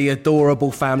 nor was the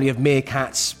adorable family of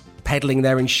meerkats peddling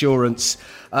their insurance.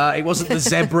 It wasn't the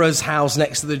zebras housed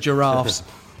next to the giraffes.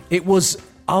 It was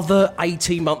other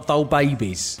 18-month-old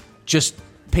babies just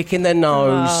picking their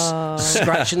nose,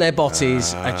 scratching their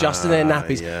botties, adjusting their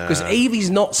nappies. Because Evie's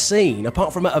not seen,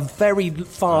 apart from at a very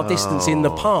far distance in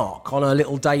the park on her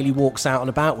little daily walks out and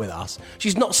about with us,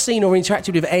 she's not seen or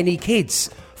interacted with any kids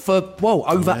for,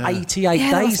 over 88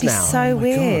 days now. So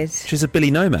weird. God. She's a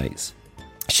Billy No Mates.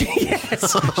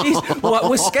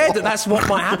 We're scared that's what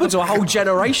might happen to a whole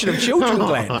generation of children,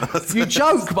 Glenn. You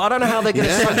joke, but I don't know how they're going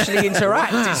to socially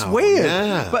interact. It's weird.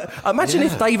 Yeah. But imagine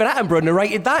if David Attenborough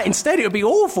narrated that instead. It would be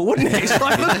awful, wouldn't it? It's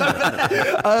like,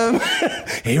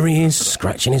 here he is,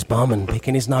 scratching his bum and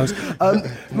picking his nose.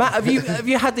 Matt, have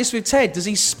you had this with Ted? Does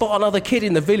he spot another kid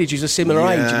in the village who's a similar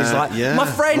age and he's like, my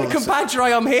friend,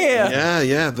 compadre, I'm here?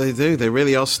 Yeah, they do. They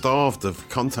really are starved of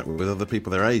contact with other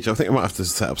people their age. I think I might have to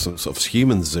set up some sort of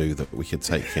human zoo that we could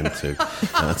take him to.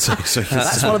 That's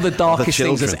one of the darkest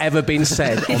things that's ever been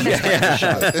said on this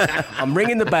show. I'm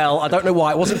ringing the bell. I don't know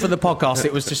why. It wasn't for the podcast.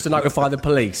 It was just to notify the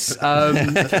police.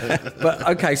 But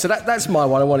okay, so that's my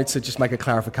one. I wanted to just make a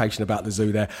clarification about the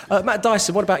zoo there. Matt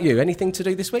Dyson, what about you? Anything to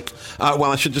do this week?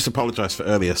 Well, I should just apologise for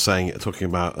earlier talking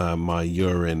about my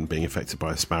urine being affected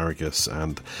by asparagus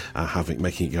and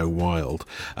making it go wild.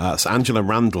 So Angela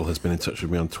Randall has been in touch with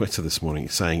me on Twitter this morning,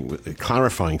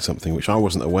 clarifying something which I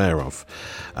wasn't aware of.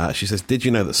 She says, did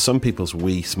you know that some people's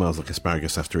wee smells like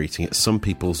asparagus after eating it? Some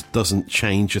people's doesn't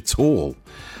change at all.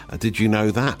 Did you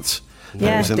know that?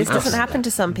 Yeah, this doesn't happen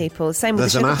to some people. Same with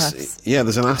the sugar puffs.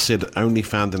 There's an acid only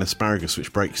found in asparagus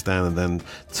which breaks down and then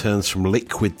turns from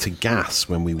liquid to gas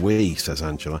when we wee, says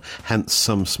Angela. Hence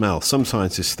some smell. Some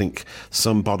scientists think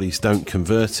some bodies don't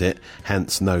convert it,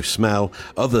 hence no smell.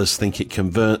 Others think it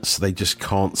converts, they just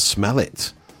can't smell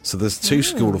it. So there's two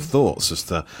school of thoughts as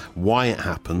to why it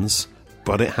happens,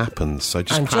 but it happens. So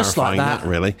just clarifying that,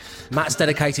 really. Matt's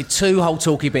dedicated 2 whole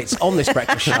talky bits on this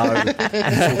breakfast show and talking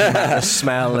about the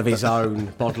smell of his own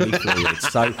bodily fluids.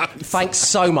 So thanks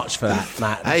so much for that,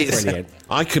 Matt. That's brilliant.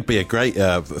 I could be a great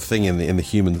thing in the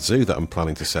human zoo that I'm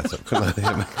planning to set up. Couldn't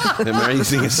I? An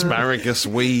amazing asparagus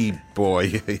wee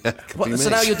boy. So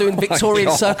now you're doing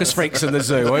Victorian circus freaks in the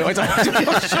zoo. I'm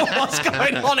not sure what's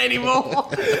going on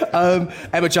anymore.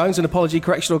 Emma Jones, an apology,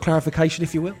 correction or clarification,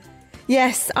 if you will.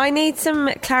 Yes, I need some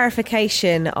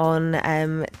clarification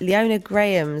on Leona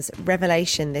Graham's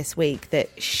revelation this week that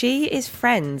she is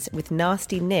friends with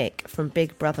Nasty Nick from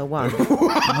Big Brother 1.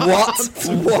 What?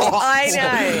 I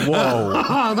know.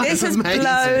 Whoa. This has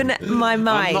blown my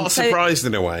mind. I'm not surprised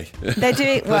in a way. They're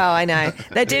doing, I know.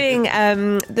 They're doing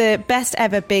the best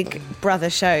ever Big Brother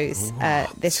shows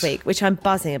this week, which I'm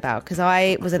buzzing about because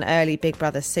I was an early Big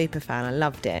Brother super fan. I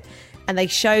loved it. And they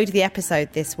showed the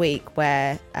episode this week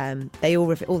where all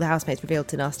the housemates revealed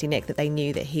to Nasty Nick that they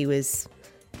knew that he was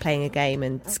playing a game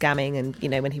and scamming, and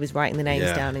when he was writing the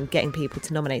names down and getting people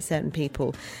to nominate certain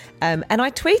people. And I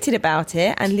tweeted about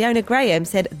it, and Leona Graham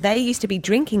said they used to be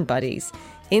drinking buddies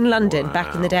in London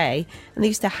back in the day, and they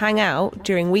used to hang out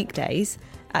during weekdays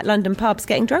at London pubs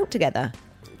getting drunk together.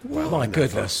 Well, my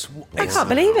goodness. I can't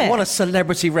believe it. What a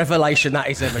celebrity revelation that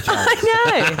is, Emma Jones.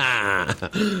 I know.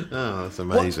 Oh, that's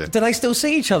amazing. Do they still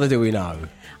see each other, do we know?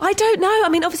 I don't know. I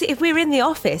mean, obviously, if we were in the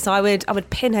office, I would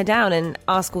pin her down and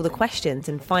ask all the questions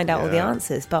and find out all the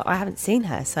answers, but I haven't seen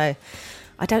her, so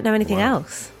I don't know anything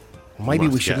else. Maybe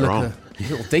we should look a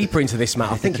little deeper into this,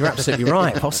 Matt. I think you're absolutely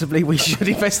right. Possibly we should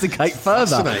investigate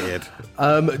further.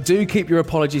 Fascinated. Do keep your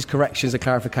apologies, corrections and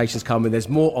clarifications coming. There's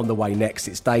more on the way next.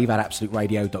 It's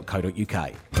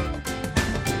dave@absoluteradio.co.uk.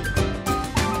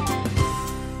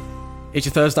 It's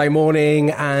your Thursday morning,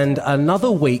 and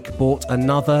another week brought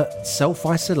another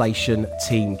self-isolation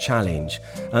team challenge.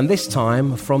 And this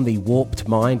time, from the warped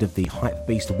mind of the hype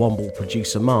beast Womble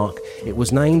producer Mark, it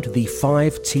was named the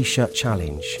 5 T-shirt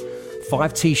challenge.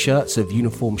 5 T-shirts of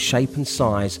uniform shape and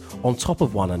size on top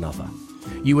of one another.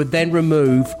 You would then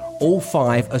remove all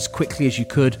 5 as quickly as you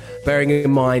could, bearing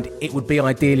in mind it would be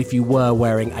ideal if you were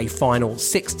wearing a final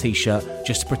 6 t-shirt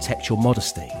just to protect your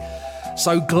modesty.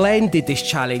 So Glenn did this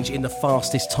challenge in the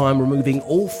fastest time, removing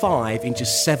all 5 in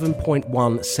just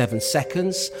 7.17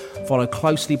 seconds, followed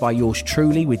closely by yours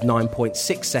truly with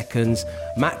 9.6 seconds.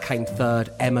 Matt came third,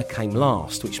 Emma came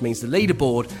last, which means the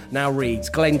leaderboard now reads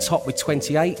Glenn top with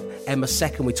 28, Emma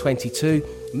second with 22,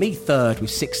 me third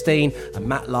with 16, and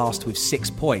Matt last with 6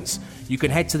 points. You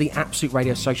can head to the Absolute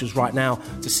Radio socials right now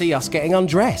to see us getting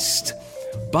undressed.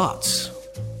 But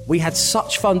we had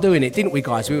such fun doing it, didn't we,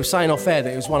 guys? We were saying off air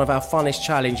that it was one of our funnest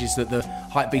challenges that the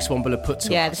Hypebeast Womble had put to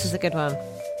us. Yeah, this is a good one.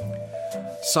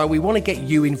 So we want to get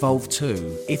you involved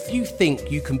too. If you think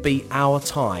you can beat our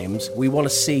times, we want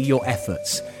to see your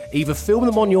efforts. Either film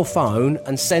them on your phone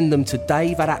and send them to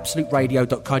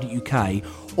dave@absoluteradio.co.uk,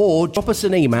 or drop us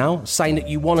an email saying that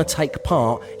you want to take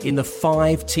part in the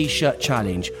 5 t-shirt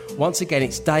challenge. Once again,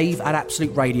 it's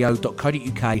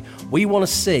dave@absoluteradio.co.uk. We want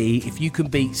to see if you can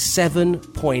beat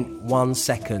 7.1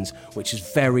 seconds, which is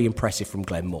very impressive from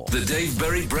Glenn Moore. The Dave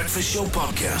Berry Breakfast Show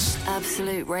Podcast.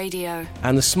 Absolute Radio.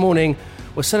 And this morning,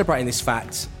 we're celebrating this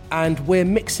fact, and we're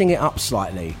mixing it up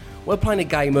slightly. We're playing a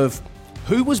game of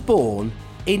who was born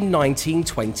in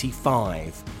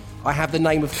 1925. I have the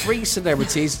name of 3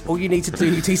 celebrities. All you need to do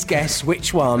is guess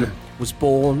which one was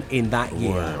born in that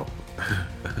year. Wow.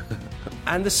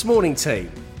 And this morning, team,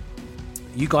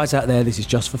 you guys out there, this is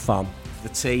just for fun. For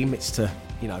the team, it's to,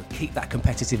 keep that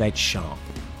competitive edge sharp.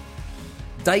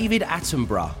 David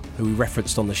Attenborough, who we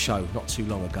referenced on the show not too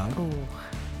long ago. Ooh.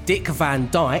 Dick Van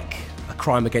Dyke, a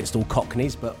crime against all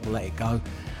cockneys, but we'll let it go.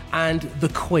 And the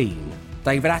Queen.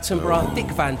 David Attenborough, Dick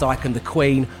Van Dyke and the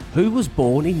Queen, who was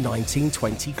born in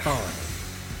 1925.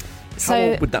 How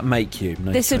old would that make you?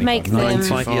 This would make them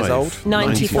 95 years old?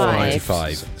 95. It's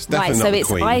Right, definitely so not the it's.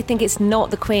 Queen. I think it's not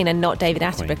the Queen and not David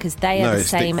Attenborough, because they are the it's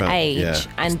Dick same age, yeah.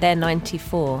 and they're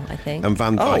 94, I think. And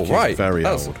Van Dyke right. is very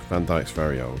That's- old. Van Dyke's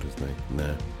very old, isn't he?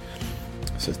 No.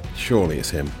 So surely it's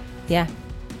him. Yeah.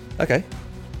 Okay,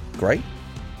 great.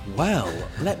 Well,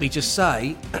 let me just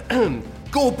say,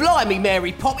 God blimey,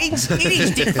 Mary Poppins, it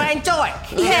is Dick Van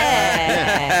Dyke.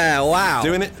 Yeah. Wow.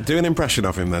 Do an impression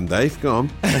of him then, Dave. Go on.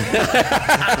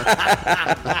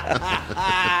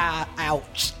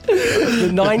 Ouch.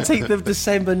 The 19th of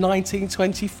December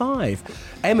 1925.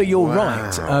 Emma, you're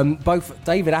right. Both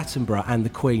David Attenborough and the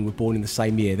Queen were born in the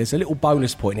same year. There's a little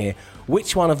bonus point here.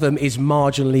 Which one of them is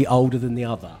marginally older than the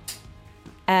other?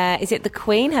 Is it the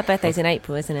Queen? Her birthday's in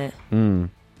April, isn't it?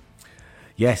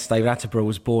 Yes, David Attenborough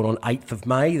was born on 8th of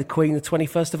May, the Queen the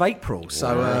 21st of April.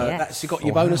 So that's you got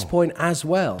your bonus point as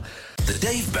well. The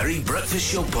Dave Berry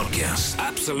Breakfast Show Podcast.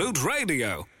 Absolute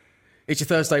Radio. It's your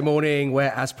Thursday morning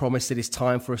where, as promised, it is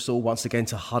time for us all once again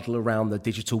to huddle around the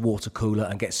digital water cooler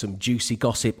and get some juicy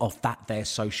gossip off that there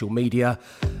social media.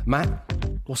 Matt,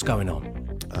 what's going on?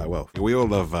 Well, we all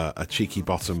love a cheeky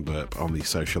bottom burp on the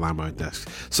social ammo desk.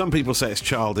 Some people say it's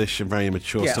childish and very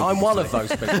immature. Yeah, I'm one of those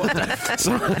people.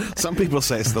 Some people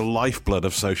say it's the lifeblood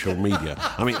of social media.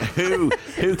 I mean, who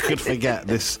could forget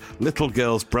this little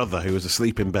girl's brother who was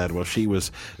asleep in bed while she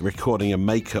was recording a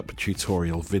makeup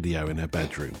tutorial video in her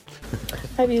bedroom?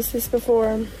 I've used this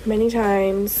before many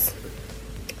times.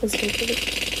 But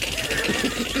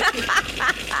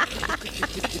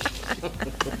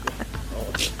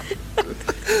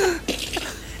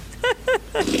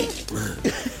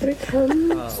it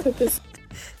comes with this.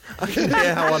 I can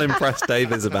hear how unimpressed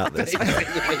Dave is about this. Every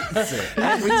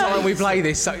time we play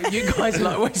this, so you guys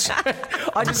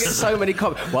I just get so many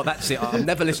comments. Well, that's it. I'm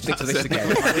never listening to this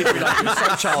again. I didn't realise it was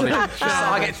so childish.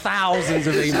 I get thousands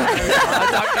of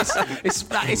emails. It's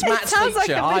Matt's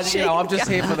feature. I'm just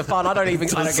here for the fun. I don't get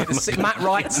to sit. Matt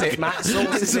writes it. Matt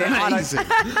sources it.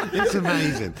 It's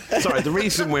amazing. Sorry, the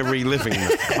reason we're reliving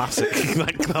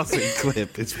that classic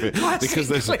clip is because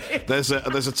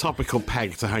there's a topical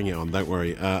peg to hang it on. Don't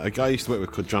worry. A guy I used to work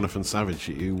with called Jonathan Savage,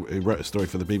 who wrote a story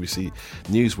for the BBC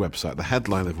News website, the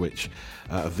headline of which,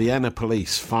 Vienna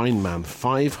police fine man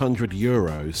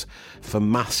 €500 for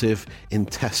massive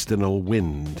intestinal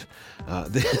wind.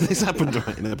 This happened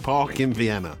right in a park in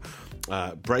Vienna.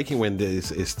 Breaking wind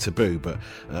is taboo, but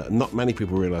not many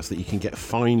people realise that you can get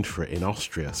fined for it in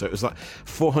Austria. So it was like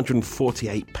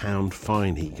 £448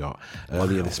 fine he got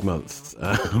earlier this month.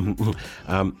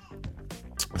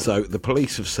 So the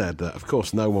police have said that, of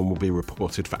course, no one will be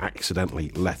reported for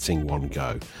accidentally letting one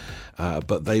go.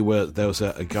 but there was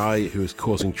a guy who was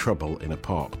causing trouble in a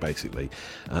park, basically.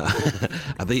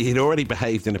 He'd already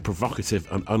behaved in a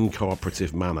provocative and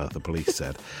uncooperative manner, the police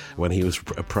said, when he was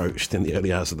approached in the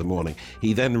early hours of the morning.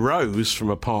 He then rose from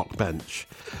a park bench,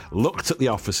 looked at the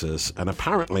officers, and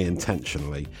apparently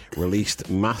intentionally released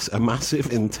a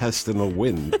massive intestinal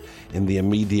wind in the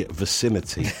immediate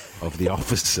vicinity of the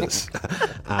officers.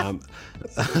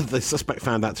 The suspect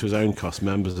found out to his own cost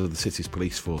members of the city's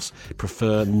police force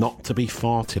prefer not to be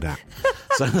farted at.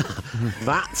 So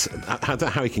I don't know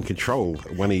how he can control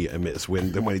when he emits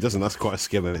wind and when he doesn't. That's quite a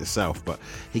skill in itself. But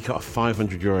he got a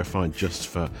 €500 fine just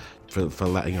for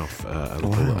letting off a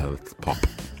little pop.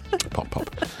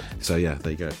 So yeah,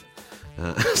 there you go.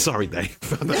 Sorry, Dave.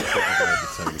 But do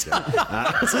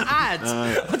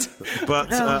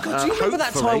you remember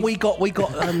that time we got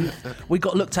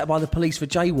looked at by the police for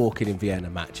jaywalking in Vienna,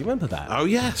 Matt? Do you remember that? Oh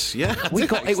yes, yeah.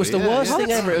 It was the worst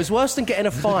thing ever. It was worse than getting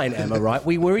a fine, Emma. Right?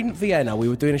 We were in Vienna. We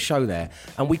were doing a show there,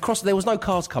 and we crossed. There was no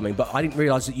cars coming, but I didn't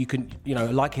realise that you can,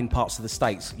 like in parts of the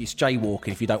States, it's jaywalking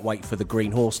if you don't wait for the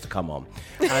green horse to come on.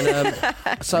 And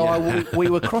we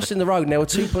were crossing the road, and there were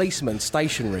two policemen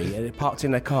stationary, parked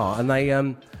in their car, and they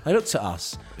looked at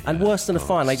us, and worse than a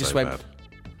fine, they just went bad.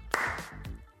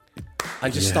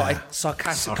 And just started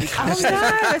sarcastically.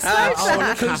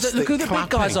 Sarcastic look who the big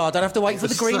guys are. Don't have to wait for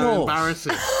the green horse.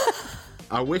 Embarrassing.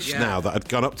 I wish now that I'd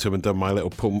gone up to him and done my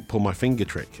little pull my finger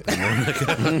trick.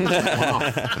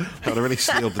 That would really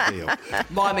sealed the deal.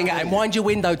 Miming at him, wind your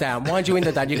window down. You're going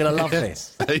to love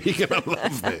this. You're going to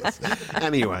love this.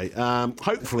 Anyway,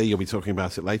 hopefully you'll be talking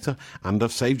about it later, and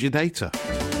I've saved your data.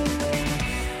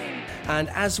 And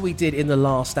as we did in the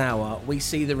last hour, we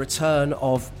see the return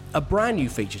of a brand new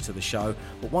feature to the show,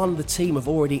 but one the team have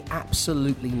already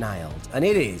absolutely nailed. And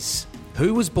it is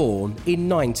Who Was Born in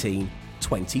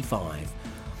 1925.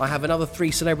 I have another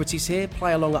 3 celebrities here.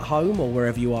 Play along at home or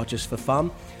wherever you are just for fun.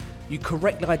 You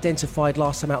correctly identified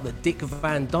last time out that Dick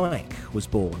Van Dyke was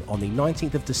born on the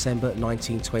 19th of December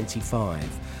 1925.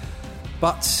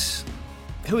 But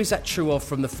who is that true of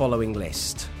from the following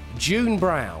list? June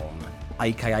Brown,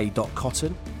 a.k.a. Dot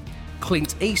Cotton,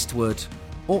 Clint Eastwood,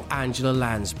 or Angela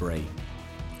Lansbury?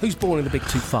 Who's born in the Big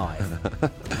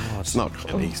 2-5? It's not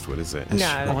Clint Eastwood, is it?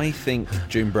 No. I think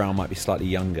June Brown might be slightly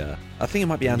younger. I think it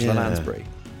might be Angela Lansbury.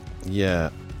 Yeah.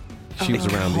 She was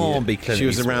around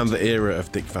the era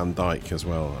of Dick Van Dyke as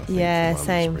well, I think. Yeah,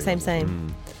 same.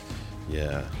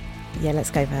 Yeah. Yeah, let's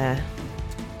go for her.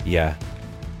 Yeah,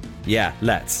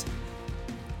 let's.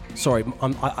 Sorry,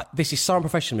 this is so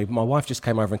unprofessional, but my wife just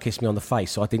came over and kissed me on the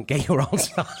face, so I didn't get your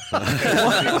answer.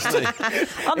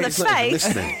 On the face?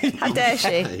 How dare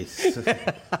she?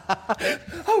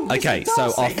 Okay,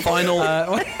 so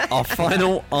our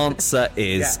final answer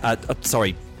is...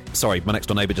 Sorry, my next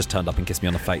door neighbour just turned up and kissed me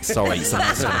on the face. Sorry, I'm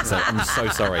so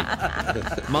sorry.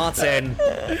 Martin!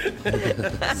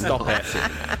 Stop it.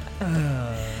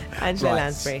 Angela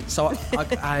Lansbury. So,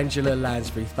 Angela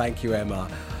Lansbury, thank you, Emma.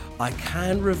 I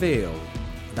can reveal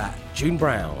that June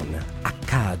Brown,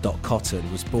 aka Dot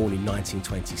Cotton, was born in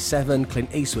 1927,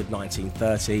 Clint Eastwood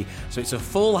 1930. So it's a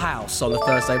full house on the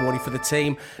Thursday morning for the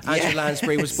team. Angela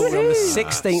Lansbury was born on the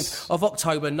 16th of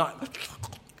October.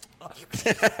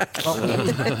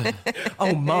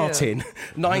 Martin,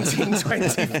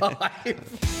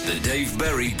 1925. The Dave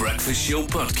Berry Breakfast Show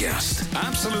Podcast.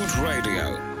 Absolute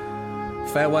Radio.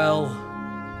 Farewell.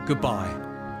 Goodbye.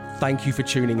 Thank you for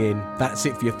tuning in. That's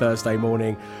it for your Thursday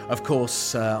morning. Of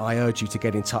course, I urge you to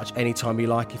get in touch anytime you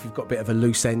like. If you've got a bit of a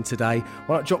loose end today,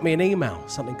 why not drop me an email?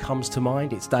 Something comes to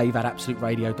mind. It's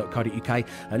dave@absoluteradio.co.uk.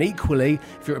 And equally,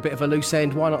 if you're a bit of a loose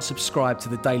end, why not subscribe to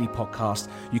the daily podcast?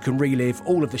 You can relive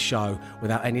all of the show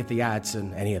without any of the ads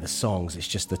and any of the songs. It's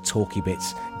just the talky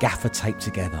bits gaffer taped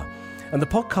together. And the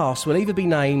podcast will either be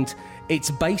named It's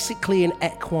Basically an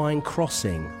Equine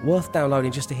Crossing, worth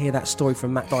downloading just to hear that story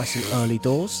from Matt Dyson early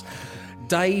doors.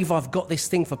 Dave, I've got this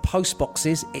thing for post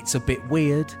boxes. It's a bit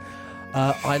weird.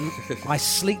 I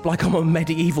sleep like I'm a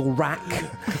medieval rack.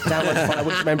 Download to find out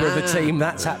which member of the team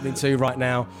that's happening to right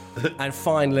now. And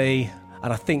finally,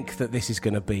 and I think that this is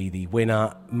going to be the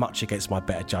winner, much against my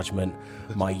better judgment,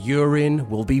 my urine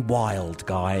will be wild,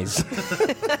 guys.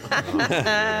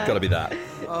 Gotta be that.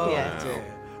 Oh, yeah. Dear.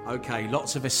 Okay,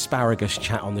 lots of asparagus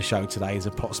chat on the show today as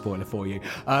a pot spoiler for you.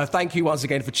 Thank you once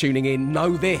again for tuning in.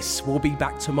 Know this, we'll be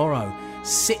back tomorrow,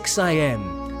 6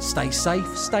 a.m. Stay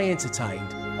safe, stay entertained.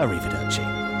 Arrivederci.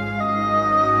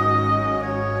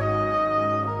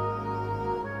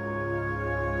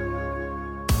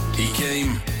 He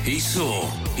came, he saw,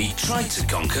 he tried to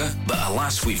conquer, but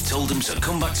alas, we've told him to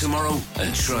come back tomorrow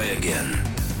and try again.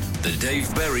 The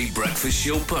Dave Berry Breakfast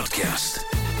Show Podcast.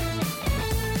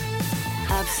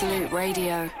 Absolute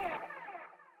Radio.